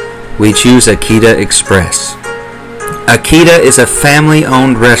 10, we choose Akita Express. Akita is a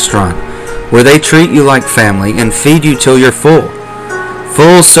family-owned restaurant where they treat you like family and feed you till you're full.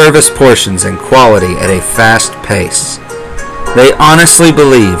 Full service portions and quality at a fast pace. They honestly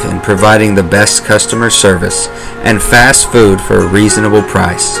believe in providing the best customer service and fast food for a reasonable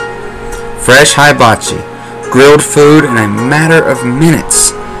price. Fresh hibachi, grilled food in a matter of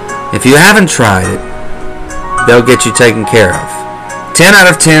minutes. If you haven't tried it, they'll get you taken care of. 10 out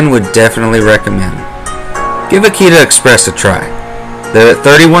of 10 would definitely recommend. Give Akita Express a try. They're at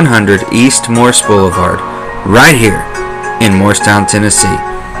 3100 East Morse Boulevard, right here in Morristown, Tennessee.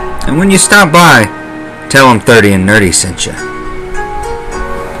 And when you stop by, tell them 30 and Nerdy sent you.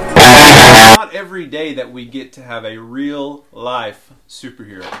 Not every day that we get to have a real life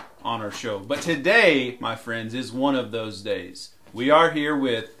superhero on our show, but today, my friends, is one of those days. We are here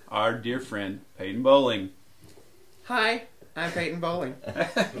with our dear friend Peyton Bowling. Hi, I'm Peyton Bowling.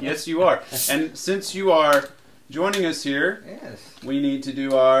 Yes, you are. And since you are joining us here, Yes. we need to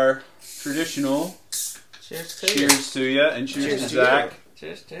do our traditional Cheers to cheers to you and cheers to you. Zach.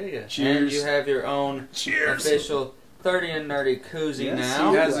 Cheers to you. Cheers. And you have your own Cheers. official 30 and Nerdy koozie Yes,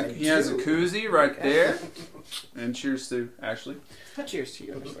 now. he has a koozie right there. And cheers to Ashley. Cheers to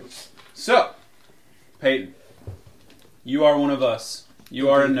you. So, Peyton, you are one of us. You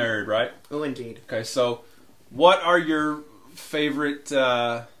are a nerd, right? Oh, indeed. Okay, so what are your favorite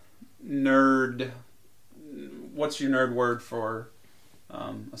nerd... What's your nerd word for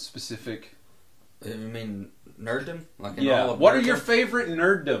a specific... You mean nerddom? Like in Yeah. all of What are nerddom? your favorite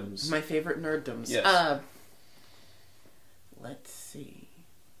nerddoms? My favorite nerddoms. Yes. Let's see.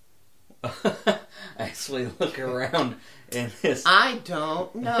 Actually, look around in this. I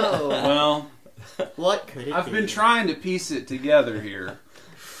don't know. Well, What could it I've be? been trying to piece it together here.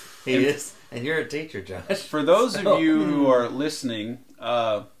 He is, and you're a teacher, Josh. For those of you who are listening,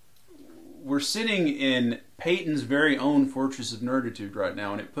 we're sitting in Peyton's very own Fortress of Nerditude right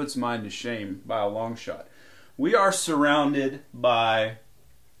now, and it puts mine to shame by a long shot. We are surrounded by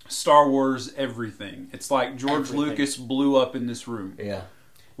Star Wars everything. It's like George Everything. Lucas blew up in this room. Yeah.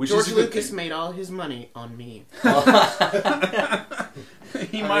 Which George is a good Lucas thing. made all his money on me.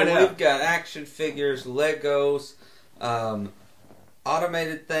 He might We've have. got action figures, Legos,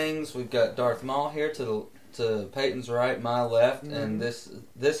 automated things. We've got Darth Maul here to Peyton's right, my left, and this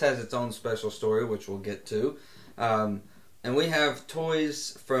has its own special story, which we'll get to. And we have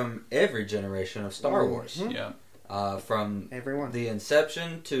toys from every generation of Star Wars, Yeah. from Everyone. the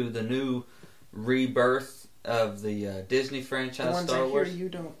inception to the new rebirth of the Disney The franchise ones Star I hear Wars. you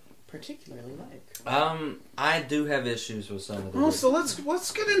don't particularly like. I do have issues with some of the. Oh, so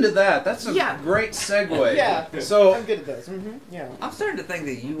let's get into that. That's a Yeah. great segue. Yeah. So I'm good at those. Yeah. I'm starting to think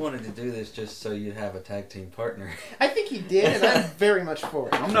that you wanted to do this just so you'd have a tag team partner. I think he did, and I'm very much for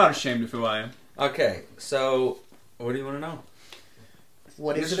it. I'm not ashamed of who I am. Okay, so what do you want to know?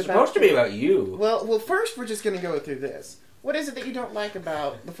 What This is is it about? supposed to be about you. Well, first we're just going to go through this. What is it that you don't like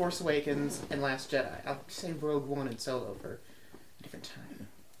about The Force Awakens and Last Jedi? I'll say Rogue One and Solo for a different time.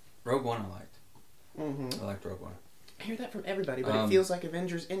 Rogue One, I liked. Mm-hmm. I liked Rogue One. I hear that from everybody, but it feels like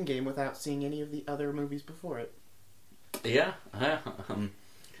Avengers Endgame without seeing any of the other movies before it. Yeah.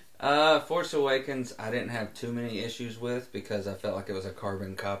 Force Awakens, I didn't have too many issues with because I felt like it was a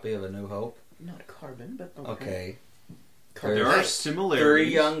carbon copy of A New Hope. Not carbon, but okay. Okay. There are There's similarities.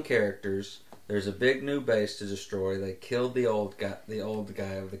 3 young characters. There's a big new base to destroy. They killed the old guy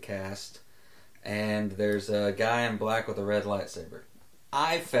of the cast, and there's a guy in black with a red lightsaber.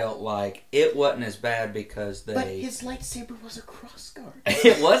 I felt like it wasn't as bad because they. But his lightsaber was a crossguard.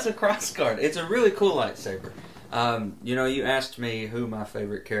 It was a crossguard. It's a really cool lightsaber. You asked me who my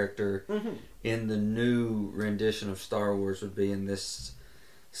favorite character in the new rendition of Star Wars would be in this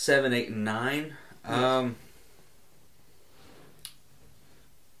 7, 8, and 9.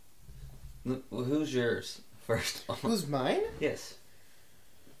 Who's yours first? Who's mine? Yes.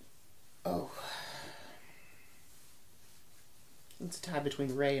 Oh. It's a tie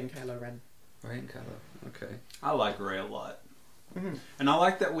between Rey and Kylo Ren. Rey and Kylo. Okay. I like Rey a lot. Mhm. And I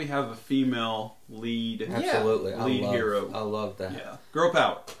like that we have a female lead. Absolutely. Lead hero. I love that. Yeah. Girl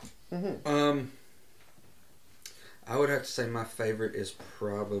power. I would have to say my favorite is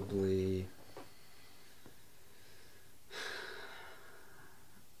probably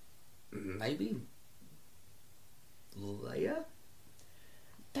maybe Leia.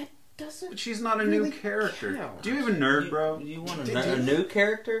 That doesn't... But she's not a Really new character. count. Do you have a nerd, bro? You want Did a you- new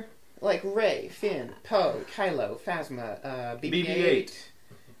character? Like Rey, Finn, Poe, Kylo, Phasma, BB-8. BB-8.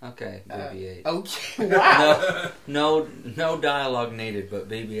 Okay, BB-8. Okay, wow. No dialogue needed, but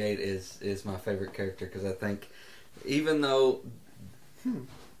BB-8 is my favorite character because I think even though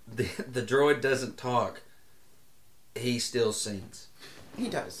the droid doesn't talk, he still sings. He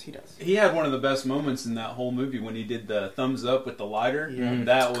does. He had one of the best moments in that whole movie when he did the thumbs up with the lighter. Yeah.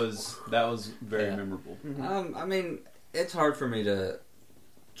 That was very Yeah. memorable. I mean, it's hard for me to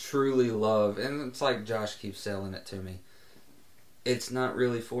truly love, and it's like Josh keeps selling it to me. It's not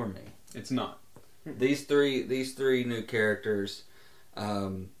really for me. It's not. These three new characters,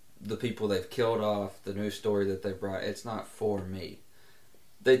 the people they've killed off, the new story that they brought, it's not for me.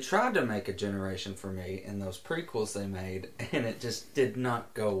 They tried to make a generation for me in those prequels they made, and it just did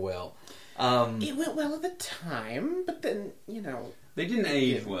not go well. It went well at the time, but then, They didn't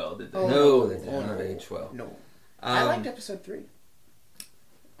age well, did they? Oh, No, they did oh, not no. age well. No. I liked episode 3.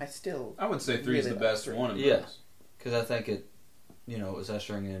 I would say 3 is Really the best like 3. one of Yeah. those. because I think it was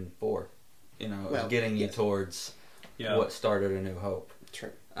ushering in 4. It was Well, getting you yes. towards Yeah. what started A New Hope. True.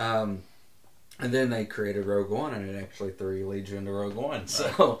 And then they created Rogue One, and it actually leads you into Rogue One.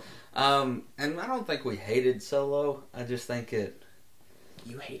 So, and I don't think we hated Solo. I just think it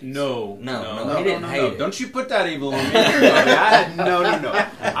You hate it. No, he didn't hate it. Don't you put that evil on me. No.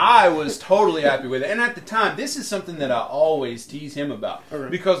 I was totally happy with it. And at the time, this is something that I always tease him about.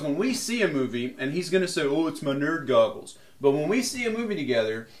 Alright. Because when we see a movie, and he's going to say, oh, it's my nerd goggles. But when we see a movie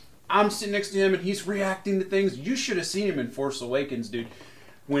together, I'm sitting next to him and he's reacting to things. You should have seen him in Force Awakens, dude.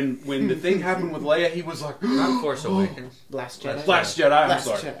 When the thing happened with Leia, he was like... Not Force Awakens. Last Jedi. Last Jedi, I'm Last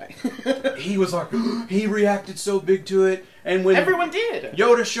sorry. Jedi. He was like... He reacted so big to it. And when Everyone did.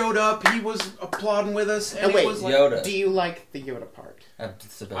 Yoda showed up, he was applauding with us. And Oh, wait. it was like... Yoda. Do you like the Yoda part?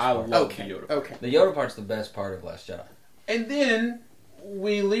 That's the best I part. love Okay. the Yoda. Okay. The Yoda part's the best part of Last Jedi. And then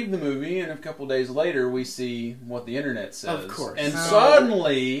we leave the movie, and a couple days later, we see what the internet says. Of course. And No.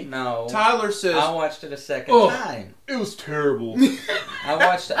 suddenly, No. Tyler says, I watched it a second Oh. time. it was terrible.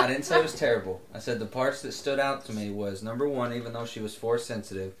 I didn't say it was terrible. I said the parts that stood out to me was, number one, even though she was Force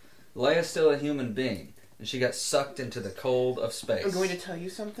sensitive, Leia's still a human being. And she got sucked into the cold of space. I'm going to tell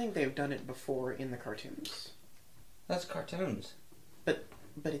you something. They've done it before in the cartoons. That's cartoons.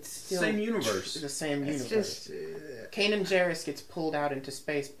 But it's still... Same universe. The same It's universe. just... Kanan Jarrus gets pulled out into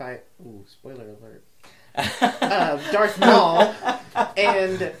space by... Ooh, spoiler alert. Darth Maul,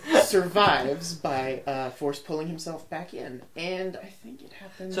 and survives by Force pulling himself back in. And I think it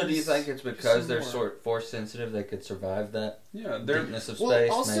happens... So do you think it's because some they're more. Force sensitive they could survive that Yeah, they're... deepness of Well,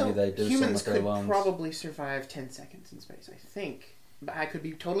 space? also, Maybe they do some humans with their could lungs. probably survive 10 seconds in space, I think. But I could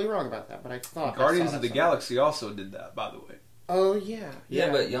be totally wrong about that, but I thought... Guardians I saw of the that Galaxy also did that, by the way. somewhere. Oh, yeah. Yeah,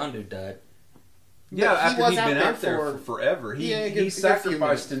 but Yondu died. Yeah, he after was he'd out been there out there for- for forever. He Yeah, a he good few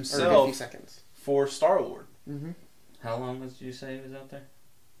sacrificed minutes, or a good few himself seconds. for Star-Lord. Mm-hmm. How long did you say he was out there?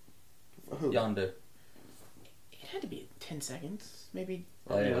 Who? Yondu. It had to be 10 seconds, maybe.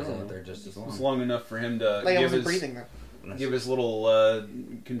 Leia I was don't out know. there just as It was long. long enough for him to Leia give wasn't his, breathing, though. give his little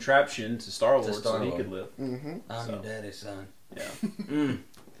contraption to Star-Lord, so he Star-Lord. could live. Mm-hmm. I'm So. your daddy's son. Yeah. Mm.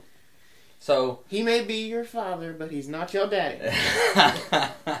 So... He may be your father, but he's not your daddy.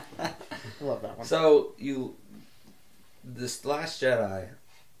 I love that one. So this Last Jedi.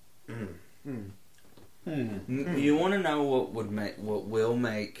 You want to know what will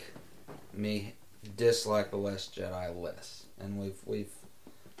make me dislike the Last Jedi less? And me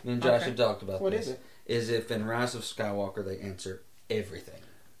and Josh Okay. have talked about What this. is it? Is if in Rise of Skywalker they answer everything.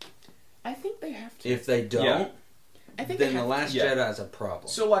 I think they have to. If they don't, Yeah. I think then they the have Last Yeah. Jedi is a problem.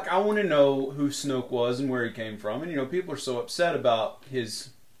 So, like, I want to know who Snoke was and where he came from. And, people are so upset about his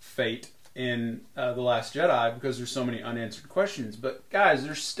fate in The Last Jedi because there's so many unanswered questions. But, guys,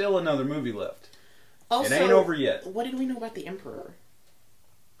 there's still another movie left. Also, it ain't over yet. What did we know about the Emperor?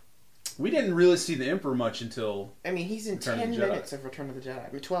 We didn't really see the Emperor much until... I mean, he's in Return of 10 the Jedi. minutes of Return of the Jedi.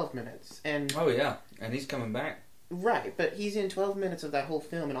 I mean, 12 minutes. And Oh yeah, and he's coming back. right, but he's in 12 minutes of that whole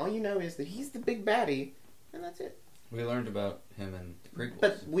film, and all you know is that he's the big baddie, and that's it. We learned about him in the prequels.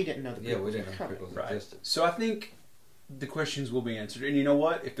 But we didn't know the yeah, we prequels didn't were know coming. prequels Right. existed. So, I think the questions will be answered. And you know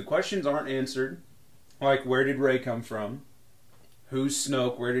what? If the questions aren't answered, like, where did Rey come from? Who's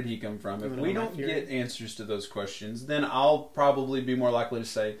Snoke? Where did he come from? If You we know my don't theory? get answers to those questions, then I'll probably be more likely to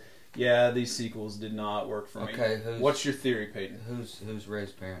say, yeah, these sequels did not work for me. Okay, What's your theory, Peyton? Who's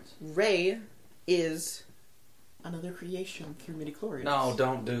Rey's parents? Rey is another creation through midichlorians. No,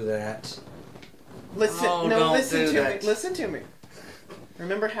 don't do that. Listen, Oh, no, don't listen do to that. me. Listen to me.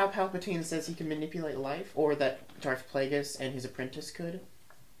 Remember how Palpatine says he can manipulate life, or that Darth Plagueis and his apprentice could?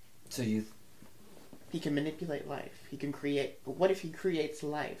 So you He can manipulate life. He can create. But what if he creates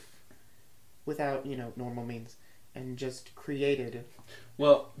life without, normal means, and just created?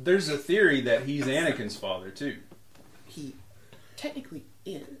 Well, there's a theory that he's Anakin's father, too. He technically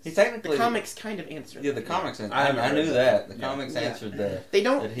is. He technically- The comics kind of answer. yeah, the that. comics. I haven't I read knew that. that. The Yeah. comics Yeah. answered that. They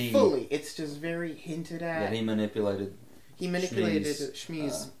don't that he- fully. It's just very hinted at. That he manipulated. He manipulated Shmi's,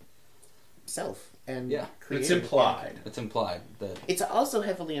 Shmi's self and yeah. created. It's implied. It's implied that It's also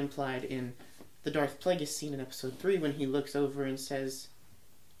heavily implied in the Darth Plagueis scene in Episode 3 when he looks over and says,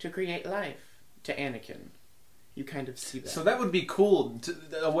 "To create life," to Anakin. You kind of see that. So that would be cool,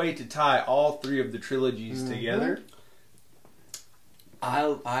 a way to tie all three of the trilogies Mm-hmm. together.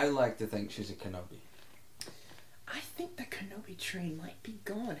 I like to think she's a Kenobi. I think the Kenobi train might be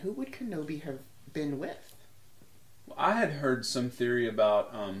gone. Who would Kenobi have been with? I had heard some theory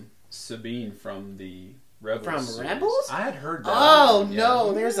about Sabine from the Rebels. From series. Rebels? I had heard that. Oh, Yeah.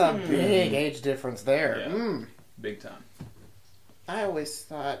 no, there's a big age difference there. Yeah. Big time. I always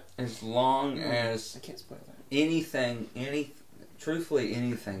thought... As long I as can't spoil that. truthfully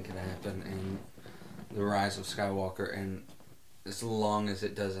anything can happen in the Rise of Skywalker, and as long as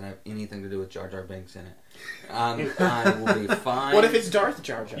it doesn't have anything to do with Jar Jar Binks in it. I will be fine. What if it's Darth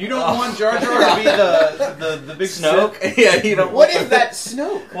Jar Jar? You don't want Jar Jar to be the big Snoke? Sith? Yeah, you don't. What if that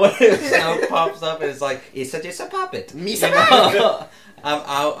Snoke? What if Snoke pops up and is like, he's just a puppet? Misa You know?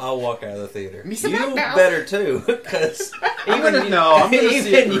 I'll walk out of the theater. Misa You Back. better too, because I'm gonna see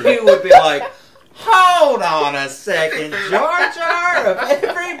it even through. you would be like, hold on a second, Jar Jar of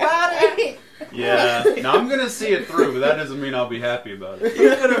everybody. Yeah. Now I'm gonna see it through, but that doesn't mean I'll be happy about it. You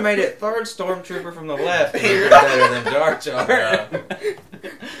could have made it third stormtrooper from the left. You're better than Jar Jar.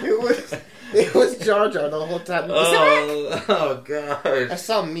 It was Jar Jar the whole time. Oh I gosh.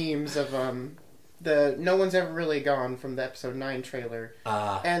 saw memes of the No One's Ever Really Gone from the episode 9 trailer,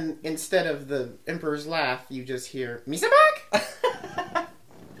 and instead of the Emperor's laugh, you just hear Misa back.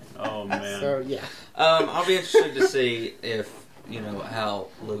 Oh man. So yeah, I'll be interested to see if how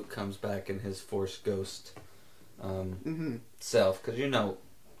Luke comes back in his Force Ghost self, because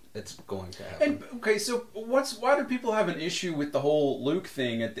it's going to happen. And okay, so why do people have an issue with the whole Luke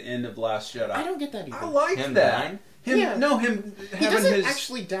thing at the end of Last Jedi? I don't get that either. I like Him that. dying? Him Yeah. him He having doesn't his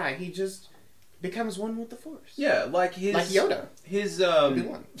actually die. He just becomes one with the Force. yeah, like his Like Yoda. his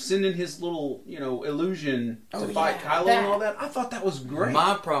Obi-Wan. sending his little illusion to Oh, fight yeah, Kylo that. and all that. I thought that was great.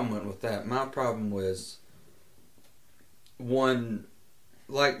 My problem went with that. My problem was one,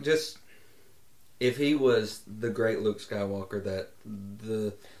 like, just if he was the great Luke Skywalker that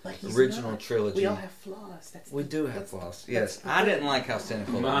the But he's original not. trilogy. We all have flaws. We do have that's- flaws. that's Yes, the I thing. didn't like how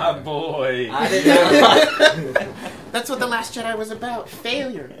cynical. they My were. boy. I didn't. That's what The Last Jedi was about.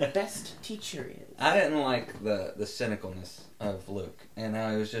 Failure. The best teacher is. I didn't like the cynicalness of Luke, and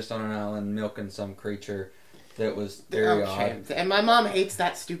how he was just on an island milking some creature that was very odd. And my mom hates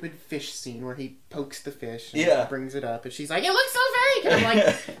that stupid fish scene where he pokes the fish and Yeah. brings it up, and she's like, "It looks so fake." And I'm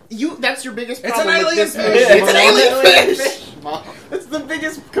like, "That's your biggest It's problem an with alien this fish. movie. It's It's an an alien alien fish." fish, Mom. That's the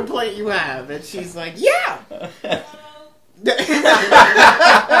biggest complaint you have." And she's like, "Yeah."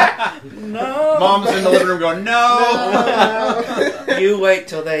 No, Mom's in the living room going, no. you wait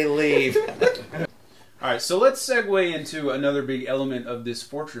till they leave. All right, so let's segue into another big element of this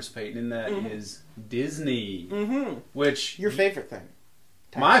fortress, Peyton, and that is Disney, which Your favorite thing.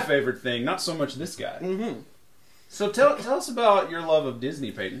 my favorite thing, not so much this guy. Mm-hmm. So tell us about your love of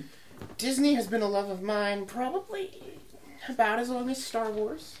Disney, Peyton. Disney has been a love of mine probably about as long as Star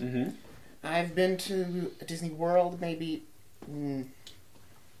Wars. Mm-hmm. I've been to Disney World maybe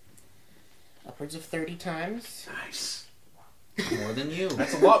upwards of 30 times. Nice. More than you.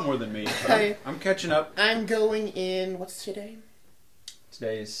 That's a lot more than me. Hey. I'm catching up. I'm going in, what's today?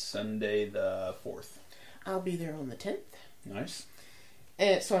 Today is Sunday the 4th. I'll be there on the 10th. Nice.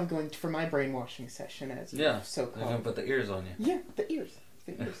 And so I'm going for my brainwashing session, as Yeah. so They're gonna called. put the ears on you. Yeah, the ears.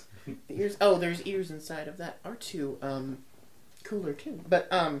 The ears. The ears. Oh, there's ears inside of that R2. Cooler too. But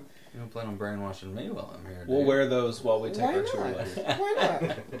You don't plan on brainwashing me while I'm here. do We'll you? wear those while we take why our tour not? later. Why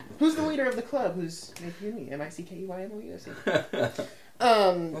not? Who's the leader of the club? Who's making me? MICKEYMOUS.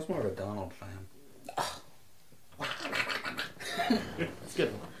 That's more of a Donald fan. It's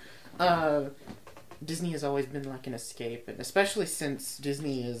good. Disney has always been like an escape, and especially since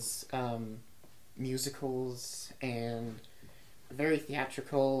Disney is musicals and very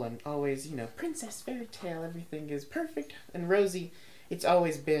theatrical and always, princess fairy tale, everything is perfect and rosy. It's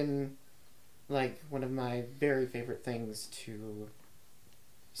always been like one of my very favorite things to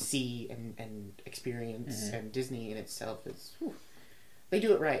see and experience, and Disney in itself is, they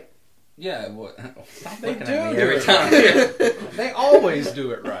do it right. Yeah, what? Stop They looking do at me do every it time. They always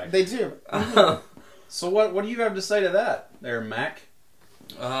do it right. They do. So what do you have to say to that there, Mac?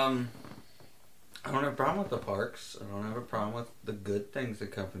 I don't have a problem with the parks. I don't have a problem with the good things the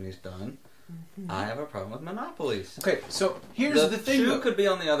company's done. I have a problem with monopolies. Okay, so here's the thing. shoe though. could be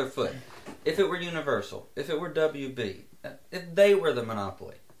on the other foot. If it were Universal, if it were WB, if they were the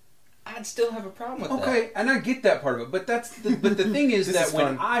monopoly, I'd still have a problem with that. Okay, and I get that part of it, but but the thing is This that is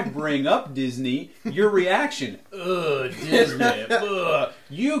when fun. I bring up Disney, your reaction, Disney, ugh,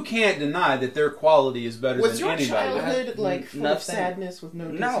 you can't deny that their quality is better Was than your anybody. childhood like full of Nothing. sadness with no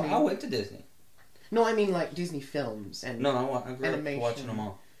Disney? No, I went to Disney. No, I mean like Disney films and No, I grew up Animation. watching them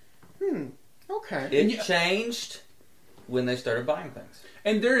all. Okay. It changed when they started buying things.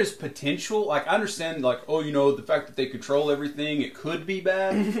 And there is potential, like, I understand, like, the fact that they control everything, it could be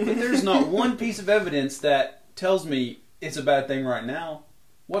bad, but there's not one piece of evidence that tells me it's a bad thing right now.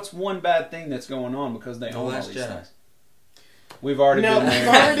 What's one bad thing that's going on because they The own all Last these Jedi. things? We've already No, been we've there.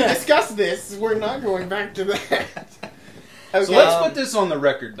 already discussed this. We're not going back to that. Okay. So let's put this on the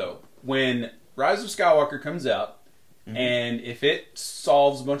record, though. When Rise of Skywalker comes out, and if it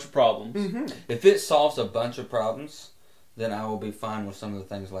solves a bunch of problems, If it solves a bunch of problems, then I will be fine with some of the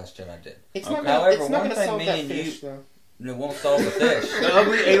things Last Jedi did. It's Okay. not gonna, However, it's not one gonna thing solve me that and fish, you- though. It won't solve the fish. The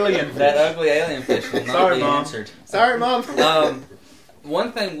ugly alien fish. That ugly alien fish will not Sorry, be Mom. answered. Sorry, Mom.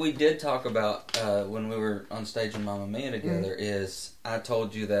 One thing we did talk about when we were on stage in Mamma Mia together is I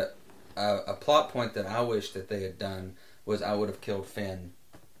told you that a plot point that I wish that they had done was I would have killed Finn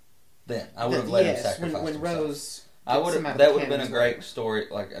then. I would have let him sacrifice when himself. Rose I gets would him out have. of That the would have been a cannon's great way. story.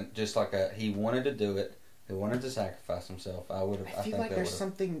 Just like he wanted to do it. He wanted to sacrifice himself. I would have. I feel like there's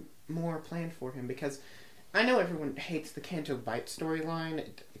something more planned for him because I know everyone hates the Canto Bight storyline.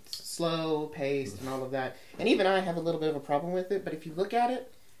 It's slow paced and all of that, and even I have a little bit of a problem with it. But if you look at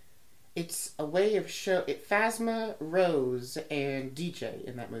it, it's a way of Phasma, Rose, and DJ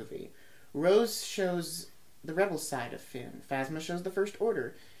in that movie. Rose shows the rebel side of Finn. Phasma shows the First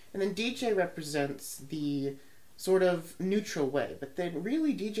Order, and then DJ represents the sort of neutral way. But then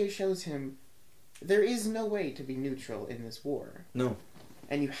really, DJ shows him there is no way to be neutral in this war. No.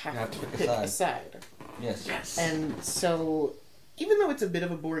 And you have to pick pick a a side. Yes. And so, even though it's a bit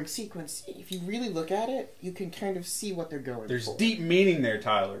of a boring sequence, if you really look at it, you can kind of see what they're going There's for. deep meaning there,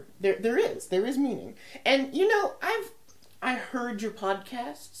 Tyler. There is meaning. And, you know, I heard your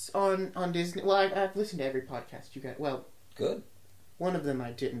podcasts on Disney. Well, I've listened to every podcast you got. Well, Good. one of them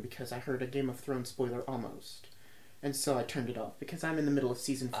I didn't because I heard a Game of Thrones spoiler almost. And so I turned it off because I'm in the middle of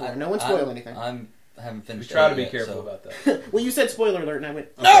season 4. No one spoil anything. I haven't We finished. try to it be yet, careful so. about that. Well, you said spoiler alert, and I went,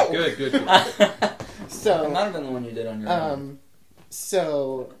 Okay, no! Good. It might So, have been the one you did on your own.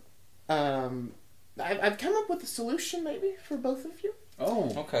 I've come up with a solution maybe for both of you.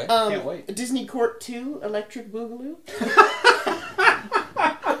 Oh, Okay. can't wait. Disney Court 2 Electric Boogaloo.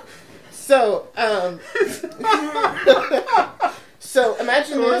 So, so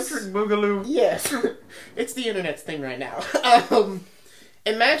imagine this. Boogaloo. Yes, it's the internet's thing right now.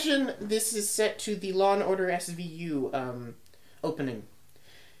 Imagine this is set to the Law and Order SVU opening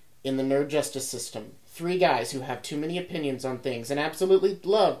in the Nerd Justice System. 3 guys who have too many opinions on things and absolutely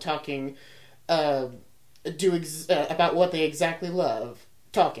love talking about what they exactly love.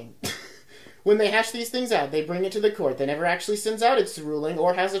 Talking. When they hash these things out, they bring it to the court. They never actually sends out its ruling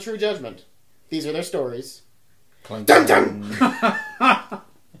or has a true judgment. These are their stories. Clunk, Dun, clunk. dun.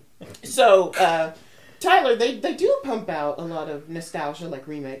 So, Tyler, they do pump out a lot of nostalgia, like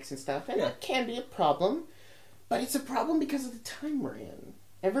remakes and stuff, and that can be a problem. But it's a problem because of the time we're in.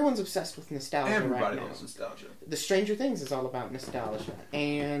 Everyone's obsessed with nostalgia Everybody right now. loves nostalgia. The Stranger Things is all about nostalgia.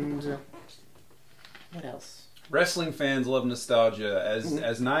 And what else? Wrestling fans love nostalgia. As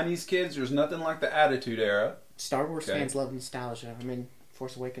 90s kids, there's nothing like the Attitude Era. Star Wars Okay. fans love nostalgia. I mean,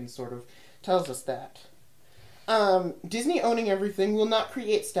 Force Awakens sort of tells us that. Disney owning everything will not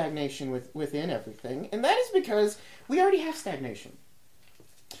create stagnation within everything, and that is because we already have stagnation.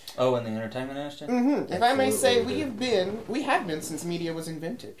 Oh, in the entertainment industry? Mm-hmm. If I may say, Absolutely. we have been since media was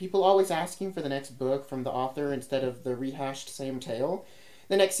invented. People always asking for the next book from the author instead of the rehashed same tale.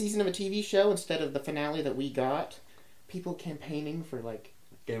 The next season of a TV show instead of the finale that we got. People campaigning for, like,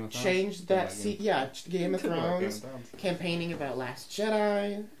 Game of Thrones? change that... Game of Could like Game of Thrones. Thrones. Campaigning about Last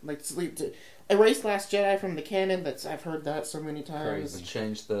Jedi. Like, to erase Last Jedi from the canon. I've heard that so many times. Crazy.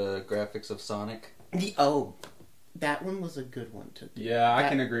 Change the graphics of Sonic. That one was a good one to do. Yeah, I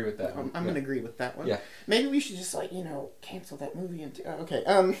can agree with that I'm one. going to agree with that one. Yeah. Maybe we should just, cancel that movie.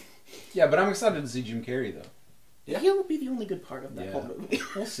 Okay, Yeah, but I'm excited to see Jim Carrey, though. Yeah. he'll be the only good part of that Yeah. whole movie.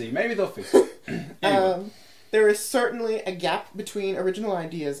 We'll see. Maybe they'll fix it. Anyway. There is certainly a gap between original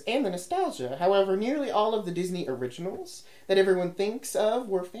ideas and the nostalgia. However, nearly all of the Disney originals that everyone thinks of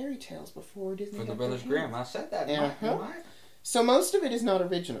were fairy tales before Disney. From the got Brothers their Grimm. hands. I said that. Uh-huh. Mike. So most of it is not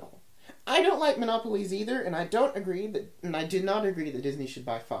original. I don't like monopolies either, and I did not agree that Disney should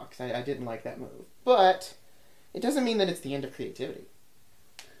buy Fox. I didn't like that move. But it doesn't mean that it's the end of creativity.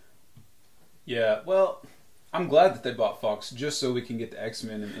 Yeah, well, I'm glad that they bought Fox just so we can get the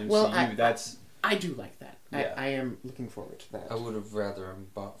X-Men and MCU. Well, I do like that. Yeah. I am looking forward to that. I would have rather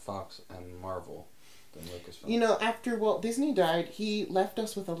bought Fox and Marvel than Lucasfilm. You know, after Walt Disney died, he left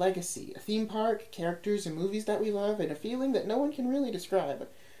us with a legacy, a theme park, characters and movies that we love, and a feeling that no one can really describe.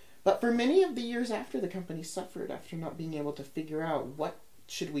 But for many of the years after, the company suffered after not being able to figure out what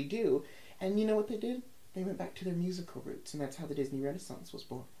should we do. And you know what they did? They went back to their musical roots, and that's how the Disney Renaissance was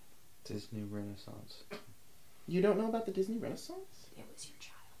born. Disney Renaissance. You don't know about the Disney Renaissance? It was your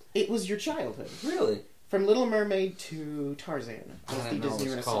child. It was your childhood. Really? From Little Mermaid to Tarzan I was the didn't know Disney it was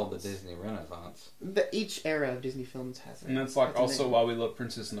Renaissance. called the Disney Renaissance. Each era of Disney films has it. And that's like That's also amazing. why we love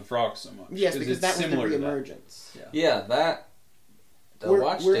Princess and the Frog so much. Yes, because it's that was the similar to that. reemergence. Yeah, that. I We're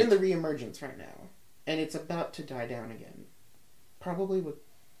watched in it. the reemergence right now, and it's about to die down again. Probably with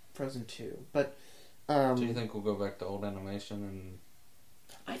Frozen 2. But Do you think we'll go back to old animation and?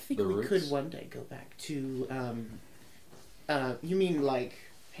 I think The we roots? could one day go back to. You mean like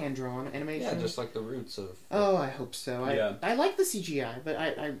hand drawn animation? Yeah, just like the roots of. Oh, I hope so. Yeah. I like the CGI, but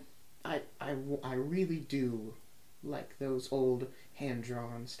I really do like those old hand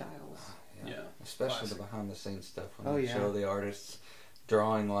drawn styles. Yeah. Especially Classic. the behind the scenes stuff when Oh, they yeah. show the artists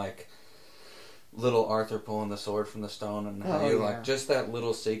drawing like little Arthur pulling the sword from the stone and how Oh, you yeah. like just that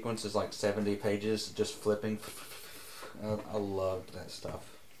little sequence is like 70 pages just flipping. I loved that stuff.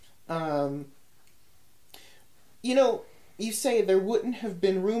 You know, you say there wouldn't have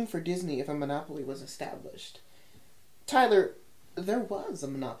been room for Disney if a monopoly was established. Tyler, there was a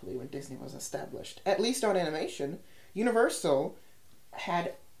monopoly when Disney was established. At least on animation. Universal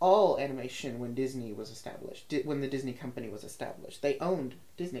had all animation when Disney was established. When the Disney company was established. They owned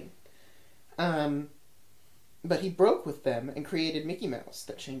Disney. But he broke with them and created Mickey Mouse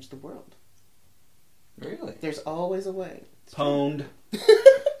that changed the world. Really? There's always a way. Pwned.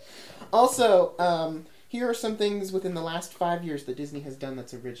 Also, here are some things within the last 5 years that Disney has done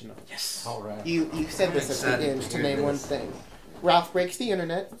that's original. Yes. All right. You said this at the excited end to to hear name one this. thing. Ralph Breaks the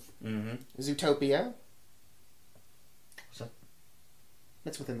Internet. Mm-hmm. Zootopia. Was that-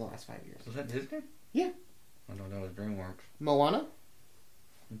 That's within the last 5 years. Was that Disney? Yeah. I don't know. It was DreamWorks. Moana.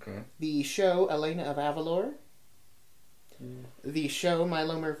 Okay. The show Elena of Avalor. The show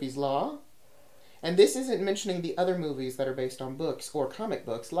Milo Murphy's Law. And this isn't mentioning the other movies that are based on books or comic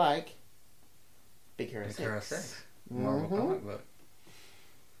books like Big Hero 6. Big Hero 6. Marvel Mhm. comic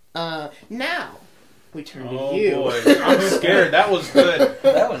book. Now, we turn to Oh you. boy, I'm scared. That was good.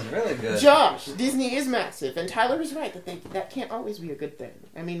 That was really good. Josh, Disney is massive, and Tyler is right that can't always be a good thing.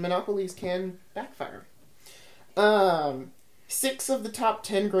 I mean, monopolies can backfire. 6 of the top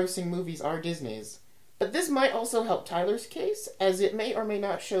 10 grossing movies are Disney's, but this might also help Tyler's case, as it may or may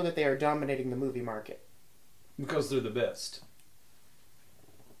not show that they are dominating the movie market. Because they're the best.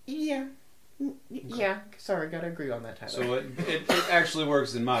 Yeah. Yeah, sorry, gotta agree on that, Tyler. So it actually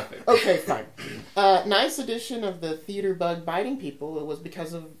works in my favor. Okay, fine. Nice addition of the theater bug biting people. It was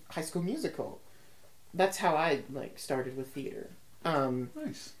because of High School Musical. That's how I started with theater.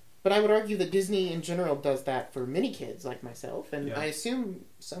 Nice. But I would argue that Disney in general does that for many kids like myself, and Yeah. I assume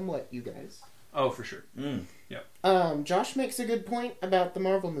somewhat you guys. Oh, for sure. Josh makes a good point about the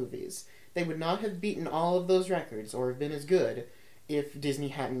Marvel movies. They would not have beaten all of those records or have been as good if Disney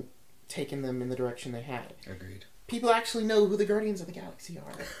hadn't taken them in the direction they had. Agreed. People actually know who the Guardians of the Galaxy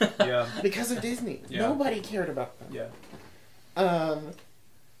are Yeah. because of Disney. Yeah. Nobody cared about them. Yeah.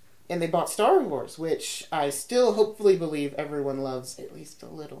 And they bought Star Wars, which I still hopefully believe everyone loves at least a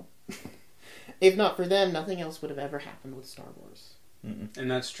little. If not for them, nothing else would have ever happened with Star Wars.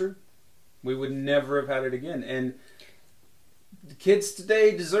 And that's true. We would never have had it again. And the kids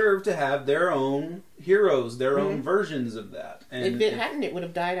today deserve to have their own heroes, their own versions of that. And If it hadn't, it would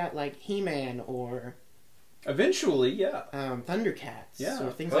have died out like He-Man or eventually, yeah. Thundercats Yeah.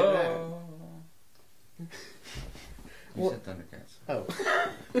 or things like that. You Well- said Thundercats. Oh.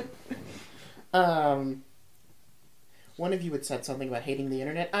 One of you had said something about hating the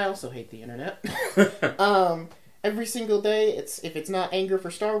internet. I also hate the internet. Every single day, if it's not anger for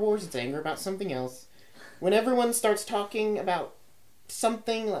Star Wars, it's anger about something else. When everyone starts talking about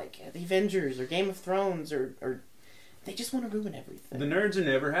something like the Avengers or Game of Thrones or they just want to ruin everything. The nerds are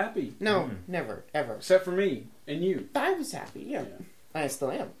never happy. No, never, ever. Except for me and you. I was happy, yeah. Yeah. I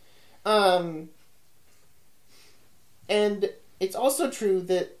still am. And it's also true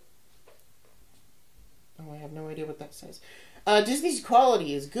that... Oh, I have no idea what that says. Disney's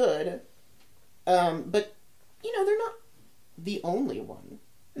quality is good, but, they're not the only one.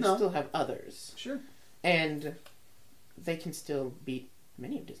 They No. still have others. Sure. And they can still beat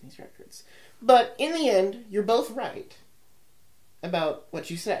many of Disney's records. But in the end, you're both right about what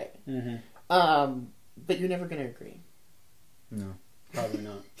you say. Mm-hmm. But you're never going to agree. No. Probably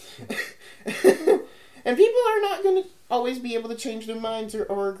not. And people are not going to always be able to change their minds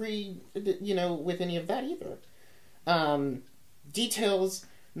or agree, with any of that either. Details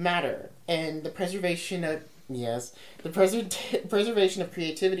matter, and the preservation of preservation of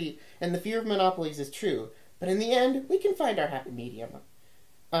creativity and the fear of monopolies is true. But in the end, we can find our happy medium.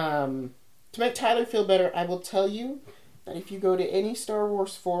 To make Tyler feel better, I will tell you that if you go to any Star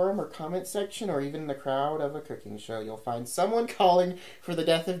Wars forum or comment section or even the crowd of a cooking show, you'll find someone calling for the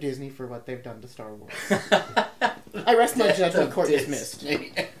death of Disney for what they've done to Star Wars. I rest my judgment, court dismissed.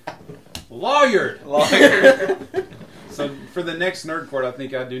 Lawyered! So for the next Nerd Court, I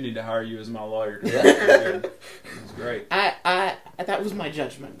think I do need to hire you as my lawyer. Yeah. That's great. That was my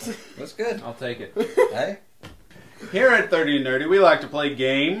judgment. That's good. I'll take it. Hey? Here at 30 and Nerdy, we like to play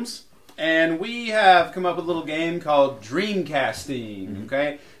games. And we have come up with a little game called Dreamcasting,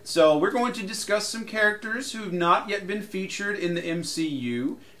 okay? So we're going to discuss some characters who have not yet been featured in the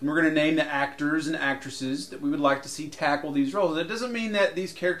MCU, and we're going to name the actors and actresses that we would like to see tackle these roles. That doesn't mean that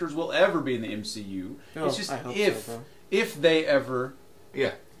these characters will ever be in the MCU. It's just I hope if so, bro. if they ever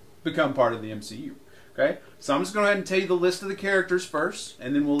become part of the MCU. Okay? So I'm just going to go ahead and tell you the list of the characters first,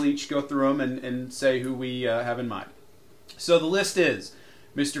 and then we'll each go through them and say who we have in mind. So the list is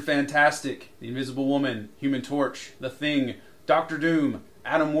Mr. Fantastic, the Invisible Woman, Human Torch, The Thing, Doctor Doom,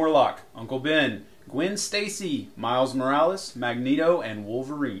 Adam Warlock, Uncle Ben, Gwen Stacy, Miles Morales, Magneto, and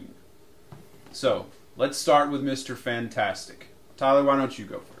Wolverine. So, let's start with Mr. Fantastic. Tyler, why don't you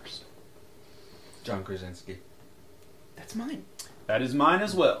go first? John Krasinski. That's mine. That is mine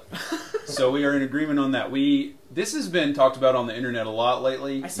as well. So we are in agreement on that. This has been talked about on the internet a lot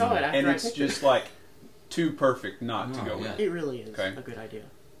lately. I saw it after and I it's picked just it. like too perfect not to go with. It really is Okay. a good idea.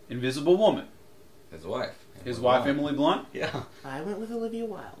 Invisible Woman. His wife. His wife, Emily Blunt. Yeah. I went with Olivia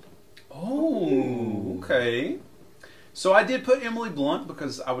Wilde. Oh, okay. So I did put Emily Blunt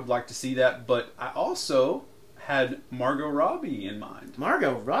because I would like to see that, but I also had Margot Robbie in mind.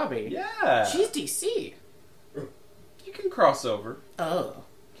 Margot Robbie? Yeah. She's DC. You can cross over. Oh.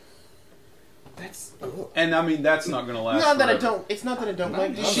 That's... And I mean, that's not going to last Not that I forever. don't... It's not that I don't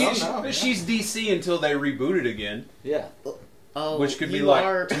like no, DC. no. She's DC until they reboot it again, Yeah. Oh, which could be you like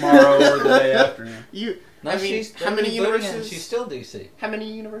are- tomorrow or the day after. Yeah. You... No, I mean, she's how many rebooting it, universes... and she's still DC. How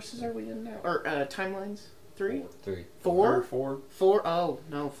many universes are we in now? Or timelines? 3? 3. 4? Four. 4? Oh,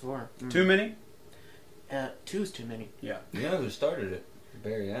 no, 4. Too many? 2's too many. Yeah. You know who started it?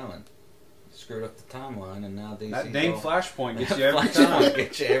 Barry Allen. Screwed up the timeline, and now DC. That dang Flashpoint gets you every time. Flashpoint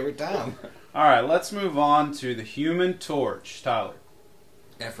gets you every time. All right, let's move on to the Human Torch. Tyler.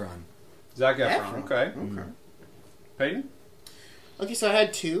 Efron. Zac Efron. Okay. Okay. Peyton? Okay, so I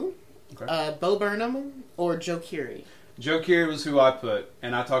had 2. Okay. Bo Burnham or Joe Keery. Joe Keery was who I put,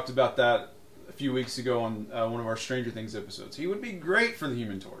 and I talked about that a few weeks ago on one of our Stranger Things episodes. He would be great for the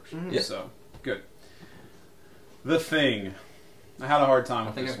Human Torch. Mhm. Yeah. So, good. The Thing. I had a hard time I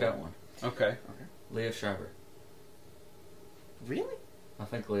with think this I've got one. Okay. Leo Schreiber. Really? I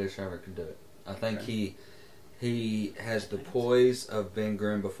think Leo Schreiber could do it. I think Okay. he has the poise of Ben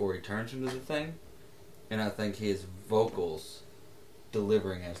Grimm before he turns into the Thing, and I think his vocals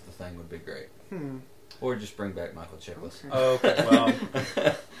delivering as the Thing would be great. Or just bring back Michael Chiklis. Okay,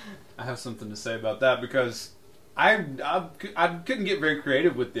 well, I have something to say about that because I couldn't get very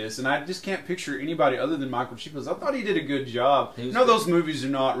creative with this, and I just can't picture anybody other than Michael Chiklis. I thought he did a good job. He was No, good. those movies are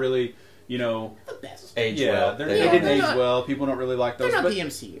not really, you know, The best. Age yeah, well. they Yeah, didn't they're age not- well. People don't really like They're those, not but the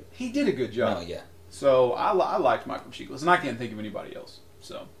MCU. he did a good job. No, yeah. So I liked Michael Chiklis, and I can't think of anybody else.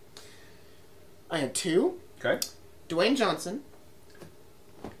 So I had 2. okay, Dwayne Johnson.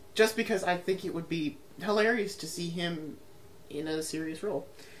 Just because I think it would be hilarious to see him in a serious role.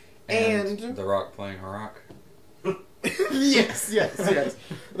 And The Rock playing a rock. yes.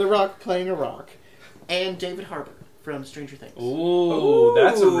 The Rock playing a rock. And David Harbour from Stranger Things. ooh,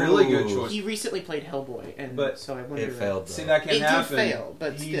 that's a really good Ooh. choice. He recently played Hellboy, and But so I wonder. It failed. See, though. that can It did happen. fail,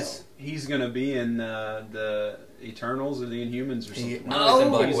 but he's, still. he's going to be in the Eternals or the Inhumans or something. No, he's in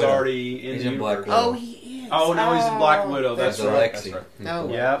Black he's Widow. already in He's the in Black universe. Widow. Oh, he is. Oh, no, he's in Black Widow. That's As right. Alexei. That's He's Oh.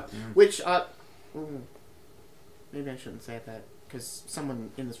 cool. Yep. Which, maybe I shouldn't say that, because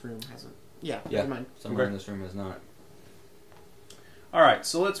someone in this room hasn't. Yeah, Yeah. never mind. Someone Okay. in this room is not. All right,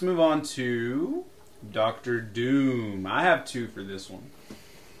 so let's move on to Doctor Doom. I have 2 for this one.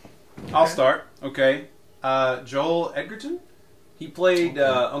 I'll start. Okay. Joel Edgerton. He played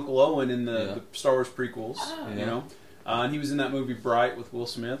Uncle Owen in the Star Wars prequels. You Yeah. know, and he was in that movie Bright with Will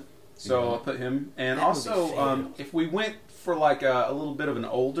Smith. So Yeah. I'll put him. And That movie also, failed. if we went for like a little bit of an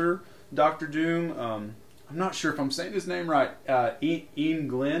older Doctor Doom, I'm not sure if I'm saying his name right. Ian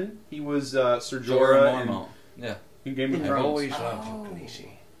Glenn. He was Ser Jorah Mormont. Yeah. in Game of In Thrones. I've always loved you, Khaleesi.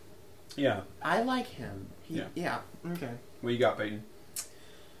 Yeah. I like him. Yeah. Okay. What you got, Peyton?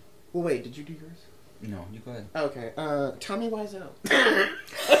 Well, wait, did you do yours? No, you go ahead. Okay, Tommy Wiseau.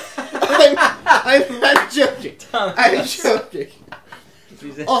 I'm joking. I'm joking.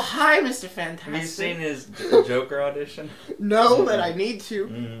 Oh, hi, Mr. Fantastic. Have you seen his Joker audition? No, but I need to.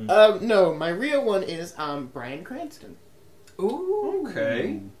 Mm. No, my real one is Bryan Cranston. Ooh.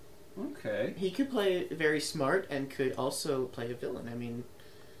 Okay. Okay. He could play very smart and could also play a villain. I mean,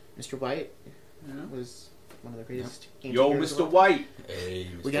 Mr. White Yeah. was one of the greatest. Yo, anti-heroes of Mr. all time. White. Hey,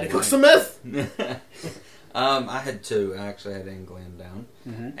 We gotta Mr. cook some meth. White. I had 2. I actually had England down.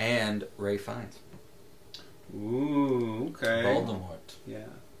 Mm-hmm. And Ray Fiennes. Ooh, okay. Voldemort, Yeah.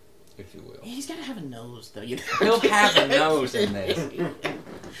 if you will. He's gotta have a nose, though. You know? He'll have a nose in this.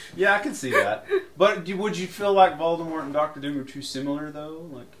 Yeah, I can see that. But would you feel like Voldemort and Doctor Doom are too similar, though?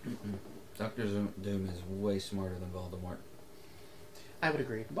 Like, Doctor Doom is way smarter than Voldemort. I would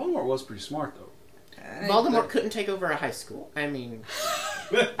agree. Voldemort was pretty smart, though. Voldemort couldn't take over a high school. I mean,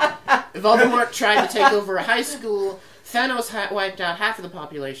 Voldemort tried to take over a high school. Thanos wiped out half of the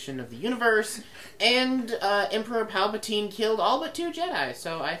population of the universe, and Emperor Palpatine killed all but 2 Jedi.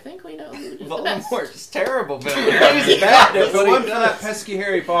 So I think we know who did the best. Voldemort's terrible, Bill. If it wasn't for that pesky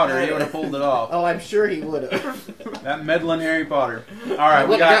Harry Potter, he would have pulled it off. Oh, I'm sure he would have. That meddling Harry Potter. All I right,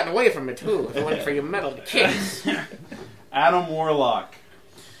 we would have got gotten away from it too if it wasn't for your meddled kids. Adam Warlock.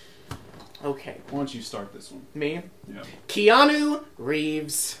 Okay, Why don't you start this one? me, Yeah. Keanu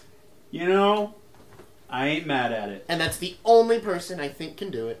Reeves, You know, I ain't mad at it. and that's the only person I think can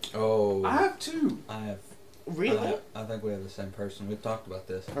do it. Oh, I have two. I have. Really? I think we have the same person. We've talked about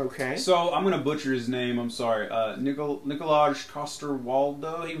this. Okay. So I'm gonna butcher his name. I'm sorry. Nikolaj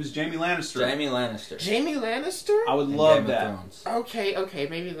Coster-Waldau. He was Jamie Lannister. Jamie Lannister. Jamie Lannister? I would in love Game of that. Thrones. Okay,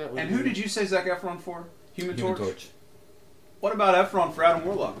 maybe that would And be... who did you say Zac Efron for? Human Human Torch? Torch. What about Efron for Adam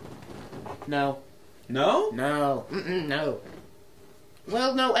Warlock? No. No? No. No.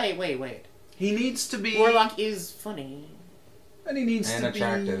 Well, no, wait. He needs to be. Warlock is funny. And he needs And to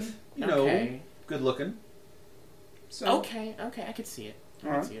attractive. be, you know, Okay. good looking. So, Okay, I could see it. I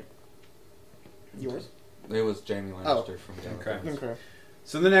Alright. could see it. Yours? It was Jamie Lannister from Game Okay. of Thrones. Okay.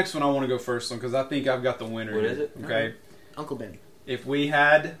 So the next one I want to go first on because I think I've got the winner. What here. is it? Okay. Uncle Ben. If we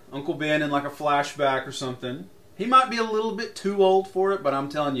had Uncle Ben in like a flashback or something, he might be a little bit too old for it, but I'm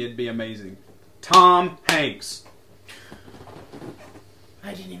telling you, it'd be amazing. Tom Hanks.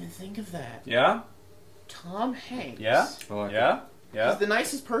 I didn't even think of that. Yeah? Tom Hanks. Yeah? I like Yeah? Yeah? He's the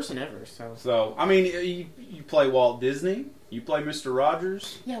nicest person ever, so... So, I mean, you play Walt Disney, you play Mr.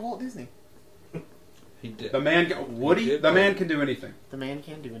 Rogers. Yeah, Walt Disney. it. He did. The man, Woody, He did the play- man can do anything. The man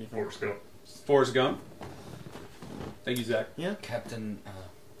can do anything. Forrest Gump. Forrest Gump. Thank you, Zach. Captain.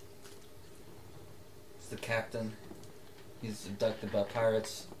 It's the captain. He's abducted by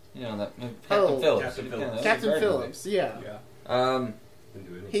pirates. You know that movie, Captain Oh, Phillips. Captain Yeah, Phillips. that was a Captain great Phillips, yeah. Yeah. movie. Didn't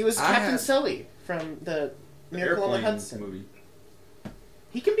do anything. He was I Captain have- Sully from the Miracle on the Hudson. movie.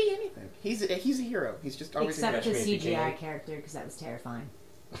 He can be anything. He's a hero. He's just always Except Catch the Me If You CGI Can. character, because that was terrifying.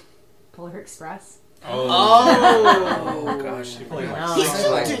 Polar Express. Oh, gosh. He played like No. He six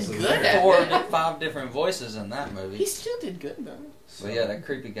still roles did in good that. at 4 it. to 5 different voices in that movie. He still did good though. But yeah, that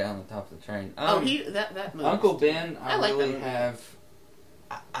creepy guy on the top of the train. That movie. Uncle Ben, I I like that really movie. have.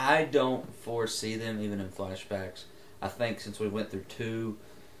 I don't foresee them even in flashbacks. I think since we went through 2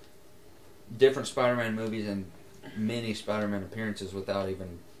 different Spider-Man movies and many Spider-Man appearances without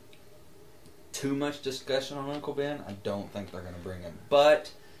even too much discussion on Uncle Ben, I don't think they're going to bring him.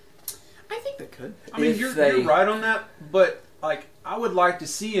 But I think they could. I mean, If you're they- right on that, but like I would like to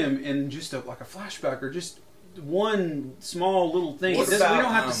see him in just like a flashback or just one small little thing. What We don't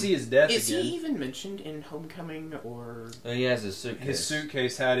about, have to see his death Is again. he even mentioned in Homecoming or? he has his suitcase. His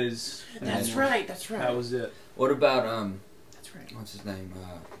suitcase had his. That's right. That's right. That was it. What about That's right. what's his name?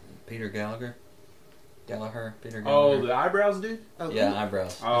 Peter Gallagher. Peter Oh, Gallagher. the eyebrows dude. Oh, who- Yeah,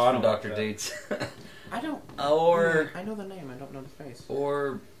 eyebrows. Oh, I He's from don't like Dr. that. Deeds. I don't. or I know the name. I don't know the face.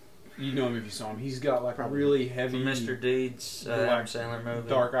 or You know him if you saw him. He's got like Probably. really heavy, from Mr. Deeds, Black- Adam Sandler movie.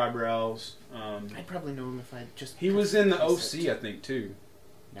 dark eyebrows. I'd probably know him if I just. He was in the Guess OC, I think, too.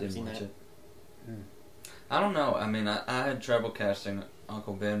 Never Didn't seen watch that. it. Hmm. I don't know. I mean, I had trouble casting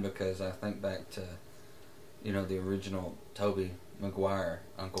Uncle Ben because I think back to, the original Tobey Maguire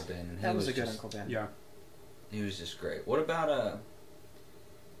Uncle Ben, and That he was a good just, Uncle Ben. Yeah. He was just great. What about I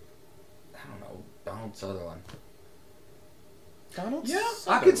don't know, Donald Sutherland? Donald. Yeah, I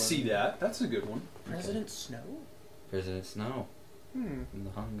Sutherland. could see that. That's a good one. President Snow. President Snow Hmm. from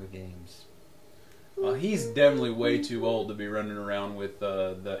the Hunger Games. He's definitely way too old to be running around with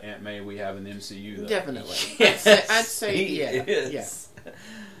the Aunt May we have in the MCU. Though. Definitely. Yes, I'd say he yeah. is.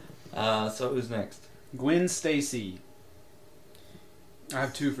 So who's next? Gwen Stacy. I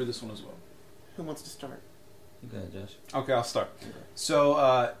have 2 for this one as well. Who wants to start? You go ahead, Josh. Okay, I'll start.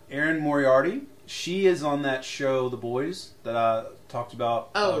 So, Erin Moriarty, she is on that show, The Boys, that I talked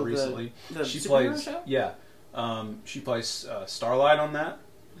about recently. The She superhero plays, show? yeah. She plays Starlight on that.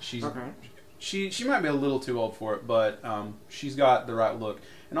 She's Okay. she might be a little too old for it, but she's got the right look.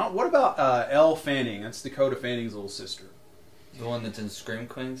 And what about Elle Fanning? That's Dakota Fanning's little sister. The one that's in Scream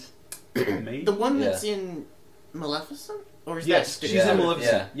Queens? Maybe. The one Yeah. that's in Maleficent? Or is Yes, that she's Yeah. in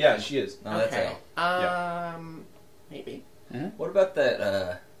Maleficent. Yeah. Yeah, she is. No, that's Okay. Elle. Maybe. What about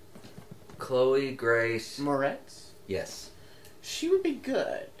that Chloe Grace? Moretz? Yes. She would be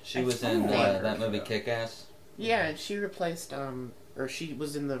good. She I was found in her. that movie Kick-Ass. Yeah, and she replaced or she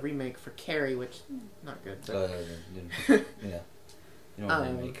was in the remake for Carrie, which not good. But, Yeah. You know,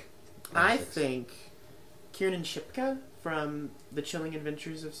 remake. I think Kiernan Shipka from The Chilling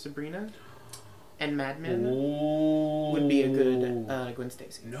Adventures of Sabrina and Mad Men would be a good Gwen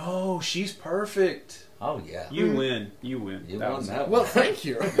Stacy. No, she's perfect. Oh, yeah. You win. You win. You That won was that Well, one. thank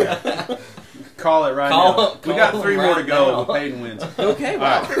you. Call it right Call now. it- We call got it 3 more right to go. now. But Peyton wins. Okay, All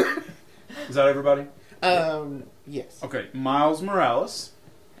wow. right. Is that everybody? Yes. Okay. Miles Morales.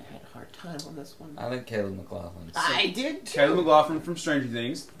 I had a hard time on this one. I think Caleb McLaughlin. I did too. Caleb McLaughlin from Stranger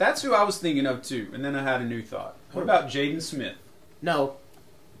Things. That's who I was thinking of too. And then I had a new thought. What about Jaden Smith? No.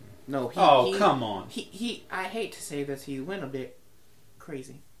 Come on. He. I hate to say this, he went a bit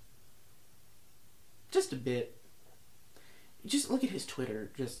crazy. Just a bit. Just look at his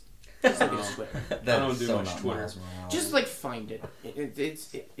Twitter. Just look at his Twitter. That I don't is do so much not Twitter. Miles Morales. Just like find it.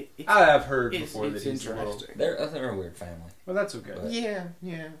 It's I have heard it's- before it's that he's a little... interesting. They're a weird family. Well, that's okay. But- Yeah.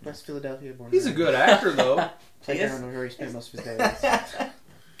 West Philadelphia born. He's a good actor, though. Playground where he spent most of his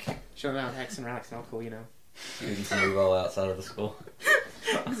days. Showing out hacks and rocks and all cool, you know. Shooting some ball outside of the school.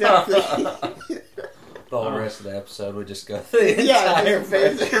 Exactly. The whole rest of the episode would just go through the Yeah, entire just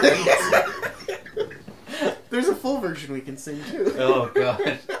version. There's a full version we can sing too. Oh,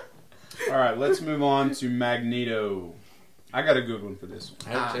 God. All right, let's move on to Magneto. I got a good one for this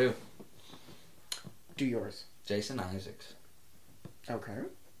one. I do too. Do yours. Jason Isaacs. Okay.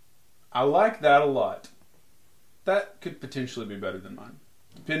 I like that a lot. That could potentially be better than mine,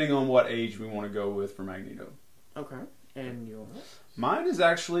 depending on what age we want to go with for Magneto. Okay. And yours? Mine is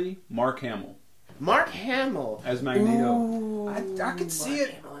actually Mark Hamill Mark Hamill. as Magneto. Ooh, I could see Mark it.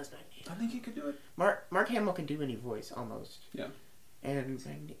 Hamill as Magneto. I think he could do it. Mark Hamill can do any voice almost. Yeah. And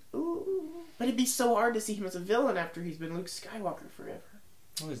Magneto. Ooh. But it'd be so hard to see him as a villain after he's been Luke Skywalker forever.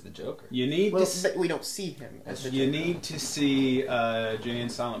 Who is the Joker? You need Well, to. but we don't see him as the You Joker. need to see Jay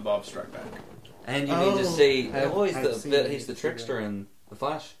and Silent Bob Strike Back. And you need to see. He's the seen trickster in The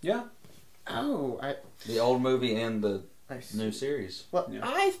Flash. Yeah. Oh, The old movie and the I see. new series. Well, Yeah.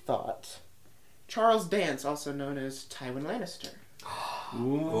 I thought Charles Dance, also known as Tywin Lannister.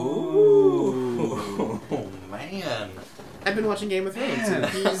 Ooh, man. I've been watching Game of Thrones, and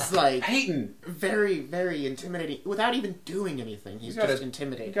he's like Peyton, very, very intimidating without even doing anything. He's You gotta- just we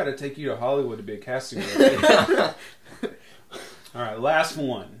intimidating. got to take you to Hollywood to be a casting director. All right, last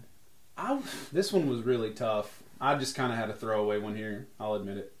one. This one was really tough. I just kind of had a throwaway one here. I'll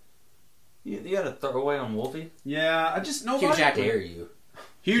admit it. You got to throw away on Wolfie? Yeah, I just nobody. Hugh Jackman. Dare you?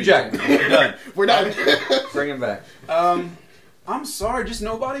 Hugh Jackman. We're done. We're done. Bring him back. I'm sorry, just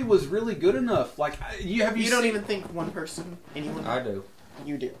nobody was really good enough. Like you You don't seen- even think one person, anyone? I do.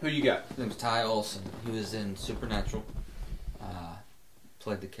 You do. Who you got? His name's Ty Olsson. He was in Supernatural.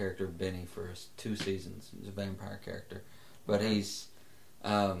 Played the character of Benny for 2 seasons. He's a vampire character, but he's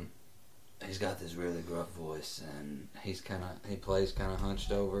got this really gruff voice, and he plays kind of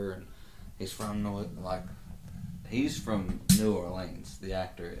hunched over, and he's from New Orleans. The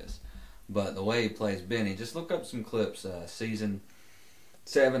actor is, but the way he plays Benny, just look up some clips. Season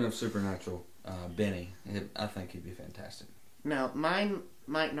 7 of Supernatural. Benny. I think he'd be fantastic. Now, mine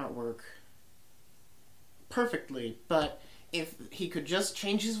might not work perfectly, but if he could just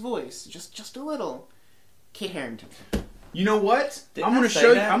change his voice just a little, Kit Harington. You know what? Didn't I'm I going to say show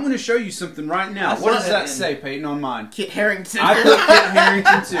you. that? I'm going to show you something right now. I What saw does that that in- say, Peyton, on mine? Kit Harington. I put Kit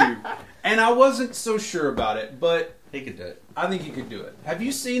Harington too, and I wasn't so sure about it, but He could do it. I think he could do it. Have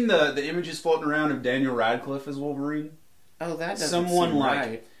you seen the images floating around of Daniel Radcliffe as Wolverine? Oh, that doesn't Someone seem like-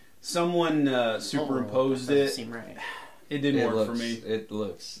 right. Someone Oh, superimposed that it. doesn't seem right. It didn't work for looks- me. It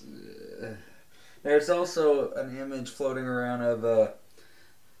looks. There's also an image floating around of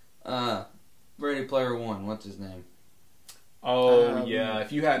Ready Player One. What's his name? Oh yeah,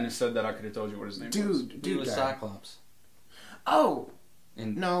 if you hadn't have said that, I could have told you what his name was. He was guy. Cyclops. Oh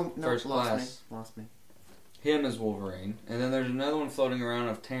In no, First lost Class. me. Him as Wolverine, and then there's another one floating around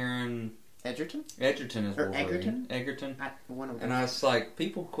of Taron Edgerton. Egerton as Or Wolverine. Egerton? Egerton. One of them. And I was like,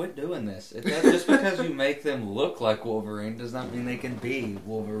 people quit doing this. Just because you make them look like Wolverine does not mean they can be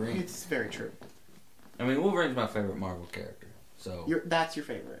Wolverine. It's very true. I mean, Wolverine's my favorite Marvel character. So That's your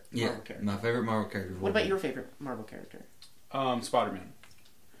favorite Marvel character. my favorite Marvel character. Is What about Wolverine. your favorite Marvel character? Spider-Man.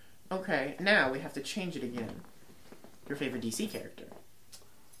 Okay, now we have to change it again. Your favorite DC character?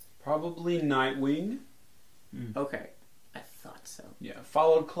 Probably Nightwing. Okay, I thought so. Yeah,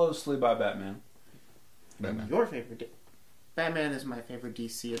 followed closely by Batman. Batman. Your favorite? Batman is my favorite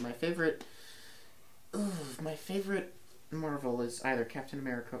DC, and my favorite Marvel is either Captain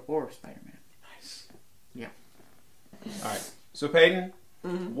America or Spider-Man. Nice. Yeah. All right. So Peyton,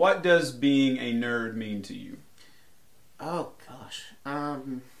 Mm-hmm. what does being a nerd mean to you? Oh gosh.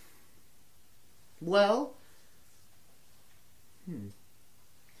 Well,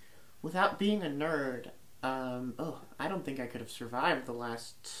 without being a nerd, I don't think I could have survived the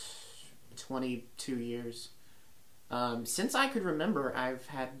last 22 years. Since I could remember, I've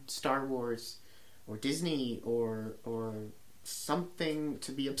had Star Wars or Disney or something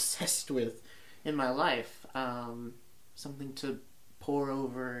to be obsessed with in my life. Something to pore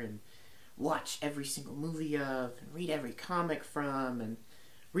over and watch every single movie of, and read every comic from, and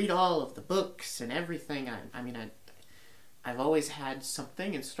read all of the books and everything. I've always had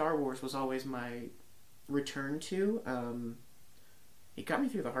something, and Star Wars was always my return to. It got me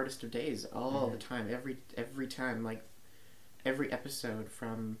through the hardest of days all the time, every time, like every episode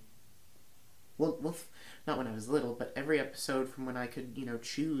from, well, not when I was little, but every episode from when I could,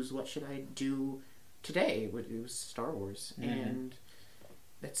 choose what should I do today. It was Star Wars, and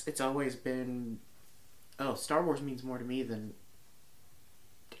it's always been, Star Wars means more to me than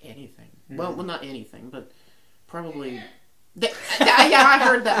anything. Well, not anything, but probably. Yeah, I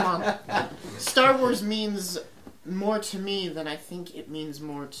heard that, Mom. Star Wars means more to me than I think it means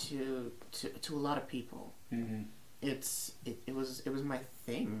more to a lot of people. Mm-hmm. It was my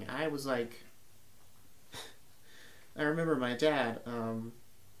thing. I was like, I remember my dad.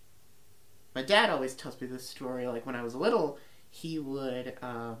 My dad always tells me this story. Like when I was little, he would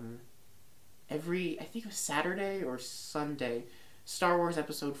I think it was Saturday or Sunday, Star Wars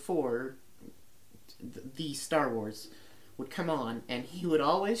Episode 4, the Star Wars, would come on, and he would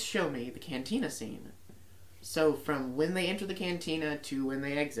always show me the cantina scene. So from when they enter the cantina to when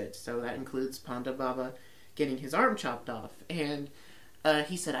they exit. So that includes Ponda Baba getting his arm chopped off. And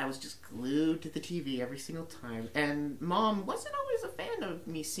he said I was just glued to the TV every single time. And Mom wasn't always a fan of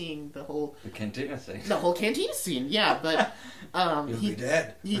me seeing the whole cantina scene. The whole cantina scene, yeah. But You'll be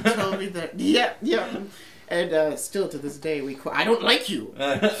dead. He told me that, yeah. And still to this day, I don't like you.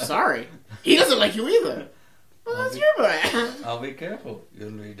 Sorry. He doesn't like you either. Well, that's your boy. I'll be careful.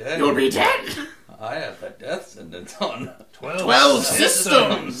 You'll be dead. You'll be dead. I have a death sentence on 12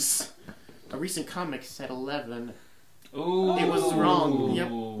 systems. A recent comic said 11. Ooh. It was wrong. Yep.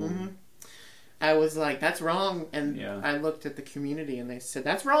 Mm-hmm. I was like, that's wrong. And I looked at the community and they said,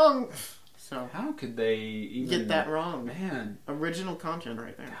 that's wrong. So how could they even get that wrong? Man. Original content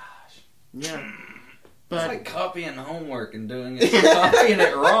right there. Gosh. Yeah. But it's like copying homework and doing it, copying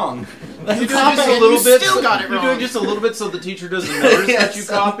it wrong. You're doing just a little bit. Still got it wrong. You're doing just a little bit so the teacher doesn't notice that you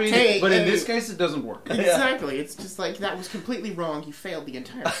copied. But in this case, it doesn't work. Exactly. It's just like that was completely wrong. You failed the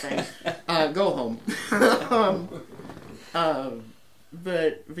entire thing. Go home.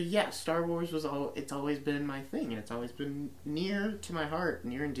 But yeah, Star Wars it's always been my thing, and it's always been near to my heart,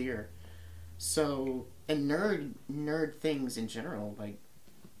 near and dear. So, and nerd things in general, like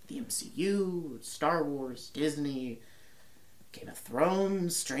the MCU, Star Wars, Disney, Game of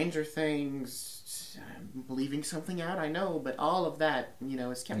Thrones, Stranger Things. I'm leaving something out, I know, but all of that,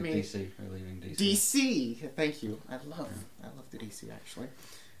 has kept me. DC, we're leaving DC. DC, thank you. I love the DC actually.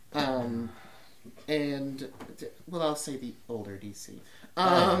 And I'll say the older DC.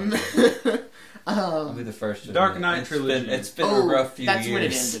 I'll be the first to Dark admit. Knight trilogy. It's been a rough few years. That's when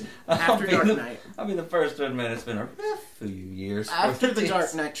it ended. After Dark Knight. I'll be the first to admit it's been a rough few years. After the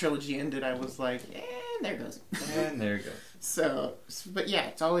Dark Knight trilogy ended, I was like, there it goes. And there it goes. So, but yeah,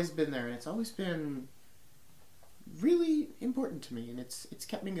 it's always been there, and it's always been really important to me, and it's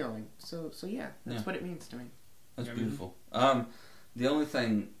kept me going. So yeah, that's what it means to me. That's beautiful. The only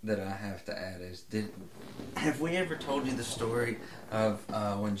thing that I have to add is, have we ever told you the story of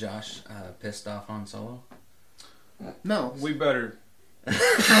when Josh pissed off Han Solo? No. We better.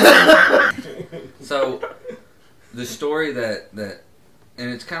 So, the story that and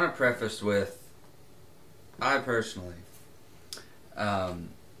it's kind of prefaced with, I personally have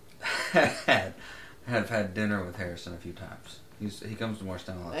had dinner with Harrison a few times. He comes to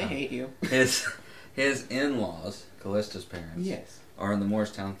Morristown all the time. I hate you. His in-laws, Callista's parents, are on the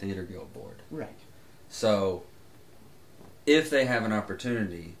Morristown Theater Guild board. Right. So, if they have an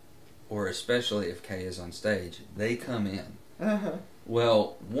opportunity, or especially if Kay is on stage, they come in. Uh-huh.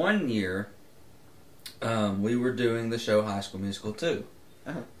 Well, one year, we were doing the show High School Musical 2.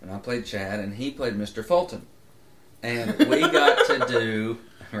 Uh-huh. And I played Chad, and he played Mr. Fulton. And we got to do...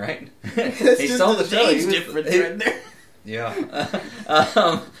 Right? He stole the show. He difference right there. Yeah.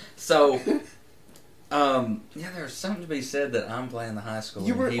 There's something to be said that I'm playing the high school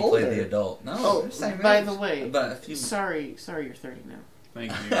and he played the adult. No, by the way, but sorry, you're 30 now.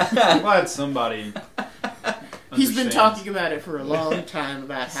 Thank you. I'm glad somebody. He's been talking about it for a long time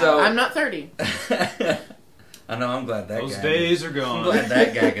about how I'm not 30. I know. I'm glad that Those gag days are I'm gone. glad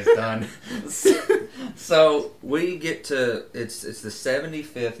that gag is done. So we get to it's the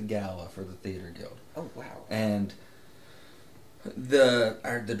 75th gala for the Theater Guild. Oh wow. And the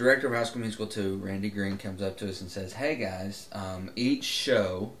director of High School Musical 2, Randy Green, comes up to us and says, "Hey guys, each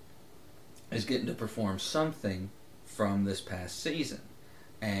show is getting to perform something from this past season,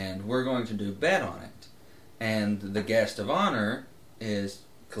 and we're going to do a bet on it. And the guest of honor is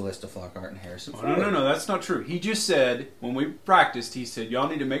Callista Flockhart and Harrison Ford." No, that's not true. He just said, when we practiced, he said, y'all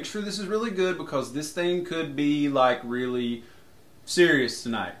need to make sure this is really good because this thing could be, like, really serious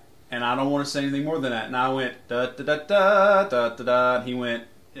tonight. And I don't want to say anything more than that. And I went, da-da-da-da, and he went,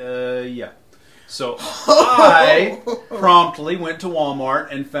 yeah. So I promptly went to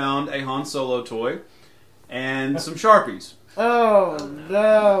Walmart and found a Han Solo toy and some Sharpies. Oh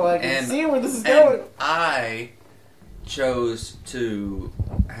no! I can see where this is going. And I chose to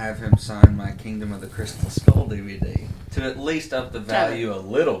have him sign my Kingdom of the Crystal Skull DVD to at least up the value a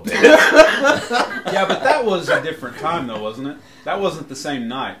little bit. Yeah, but that was a different time, though, wasn't it? That wasn't the same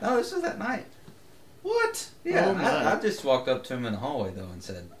night. No, this was that night. What? Yeah, Oh, my. I just walked up to him in the hallway, though, and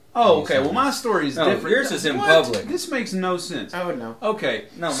said... Oh, okay. Well, my story is No, different. yours is in What? public. This makes no sense. I would know. Okay,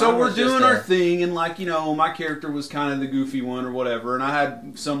 No, so mine we're was just doing our a- thing, and like, you know, my character was kind of the goofy one or whatever, and I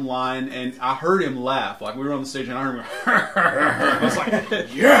had some line, and I heard him laugh. Like, we were on the stage, and I heard him go, I was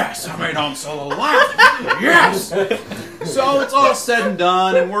like, yes, I made Han Solo laugh. Yes! So it's all said and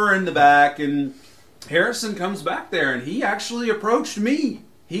done, and we're in the back, and Harrison comes back there, and he actually approached me.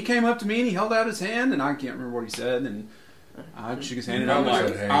 He came up to me, and he held out his hand, and I can't remember what he said, and I shook his hand, and I'm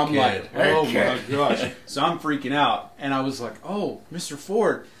like, Hey, oh kid. my gosh. So I'm freaking out. And I was like, oh, Mr.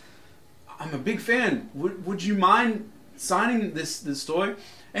 Ford, I'm a big fan. Would you mind signing this toy?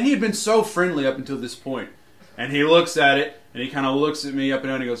 And he had been so friendly up until this point. And he looks at it, and he kind of looks at me up and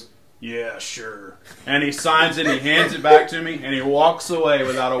down, and he goes, yeah, sure. And he signs it, and he hands it back to me, and he walks away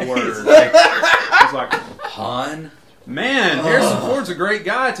without a word. I was like, Han? man, Harrison Ford's a great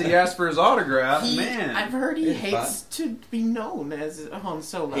guy till you ask for his autograph. Man. I've heard he It's hates to be known as Han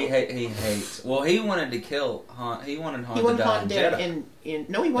Solo. He hates... Well, he wanted to kill Han. He wanted Han He to wanted die Han in dead Jedi.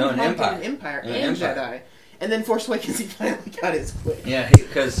 he wanted in Han Empire. dead in Empire In and Empire. Jedi, and then Force Awakens he finally got his quick. Yeah,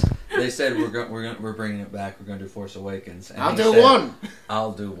 because they said we're bringing it back. We're going to do Force Awakens. And I'll he do said, one.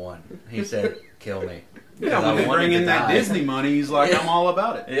 I'll do one. He said, kill me. Yeah, Because when I they wanted bring to in that die. Disney money, he's like, I'm all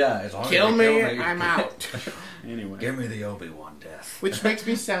about it. Yeah, as long as Kill they me, I'm out. Anyway. Give me the Obi-Wan death. Which makes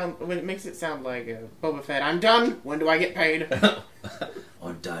me sound when it makes it sound like Boba Fett. I'm done. When do I get paid?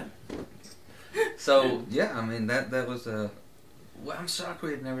 I'm done. So yeah, I mean that was a. Well, I'm shocked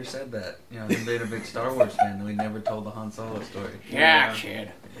we had never said that. You know, him being a big Star Wars fan, we never told the Han Solo story. Yeah,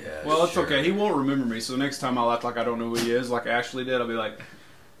 kid. Yeah. Well, it's sure. okay. He won't remember me, so next time I'll act like I don't know who he is, like Ashley did. I'll be like,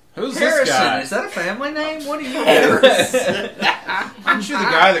 who's Harrison, this guy? is that a family name? What are you? Aren't you the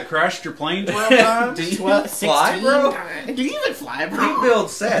guy that crashed your plane 12 times? Do you 12, fly, 16 bro? times. Do you even fly, You bro? build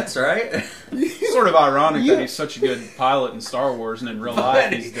sets, right? Sort of ironic that he's such a good pilot in Star Wars, and in real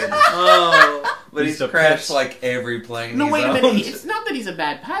life he's the... Oh, but He's he's the crashed piss. like every plane. No, he's wait a owned. minute. It's not that he's a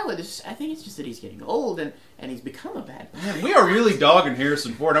bad pilot. I think it's just that he's getting old and he's become a bad pilot. Man, we are really dogging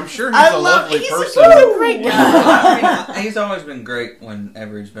Harrison Ford. I'm sure he's I a love- lovely he's person. a great guy. I mean, he's always been great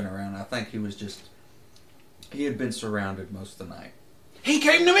whenever he's been around. I think he had been surrounded most of the night. He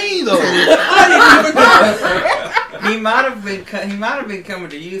came to me, though. He might have been coming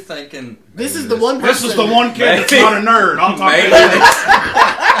to you thinking This maybe is the one This person. is the one kid that's Maybe. not a nerd. I'll talk to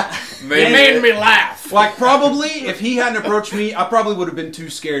him. Maybe. He made me laugh. Like, probably, if he hadn't approached me, I probably would have been too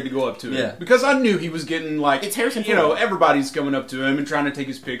scared to go up to him. Yeah. Because I knew he was getting, like, It's Harrison you know, Ford. everybody's coming up to him and trying to take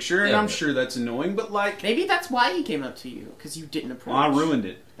his picture, and Yeah, I'm but- sure that's annoying, but, like, Maybe that's why he came up to you, because you didn't approach. well, I ruined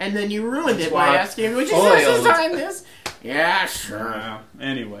it. And then you ruined That's it by why I asking him, would you spoiled. sign this? Yeah, sure.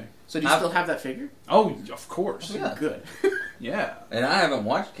 Anyway. So do you I've- still have that figure? Oh, of course. Yeah. Good. Yeah. And I haven't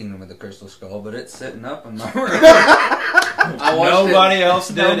watched Kingdom of the Crystal Skull, but it's sitting up in my room. I watched Nobody it. else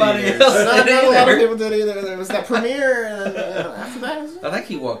did Nobody either. else Not did a lot of either. people did either. There was that premiere, and after that, was it? I think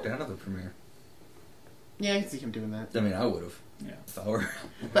he walked out of the premiere. Yeah, I can see him doing that. I mean, I would have. Yeah. If I were.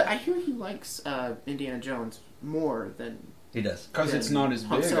 But I hear he likes Indiana Jones more than He does. Because it's not as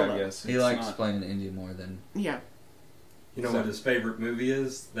Han big, Solo. I guess. He It's likes not. playing India more than. yeah. You know what his favorite movie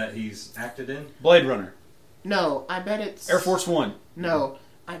is that he's acted in? Blade Runner. No, I bet it's Air Force One. No,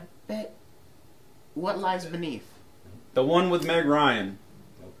 I bet What Lies Beneath. The one with Meg Ryan.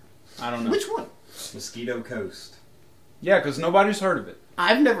 I don't know. Which one? Mosquito Coast. Yeah, because nobody's heard of it.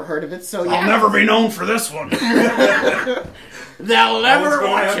 I've never heard of it, so yeah. I'll never be known for this one. They'll never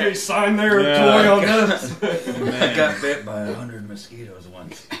watch it. sign their Yeah. toy on this. I got bit by 100 mosquitoes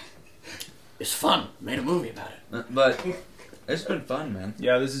once. it's fun. Made a movie about it. But it's been fun, man.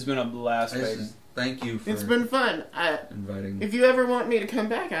 Yeah, this has been a blast, Peyton. Thank you for It's been fun. inviting me. If you ever want me to come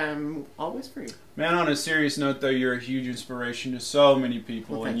back, I'm always free. Man, on a serious note, though, you're a huge inspiration to so many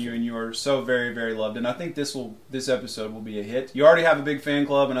people, Well, and thank you are so very, very loved. And I think this episode will be a hit. You already have a big fan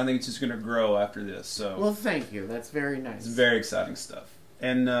club, and I think it's just going to grow after this. So Well, thank you. That's very nice. it's very exciting stuff.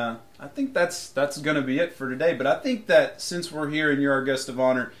 And I think that's going to be it for today. But I think that since we're here and you're our guest of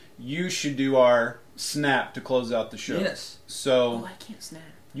honor, you should do our snap to close out the show. Yes. So Oh, I can't snap.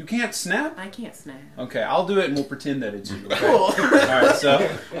 you can't snap? I can't snap. Okay, I'll do it, and we'll pretend that it's you. Okay? Cool. All right. So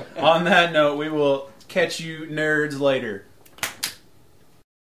on that note, we will catch you nerds later.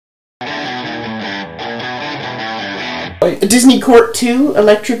 Disney Court 2,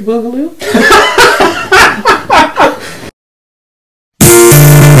 Electric Boogaloo.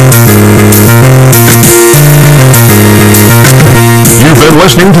 You've been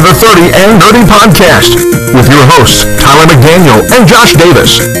listening to the 30 and Nerdy Podcast with your hosts, Tyler McDaniel and Josh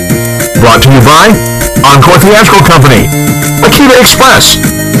Davis. Brought to you by Encore Theatrical Company, Akita Express,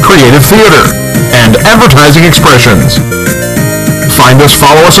 Creative Theater, and Advertising Expressions. Find us,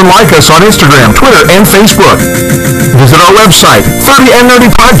 follow us, and like us on Instagram, Twitter, and Facebook. Visit our website,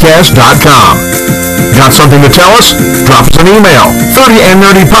 30andnerdypodcast.com. Got something to tell us? Drop us an email,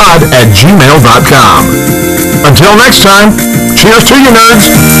 30andnerdypod@gmail.com. Until next time, cheers to you,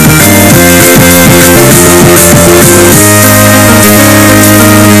 nerds!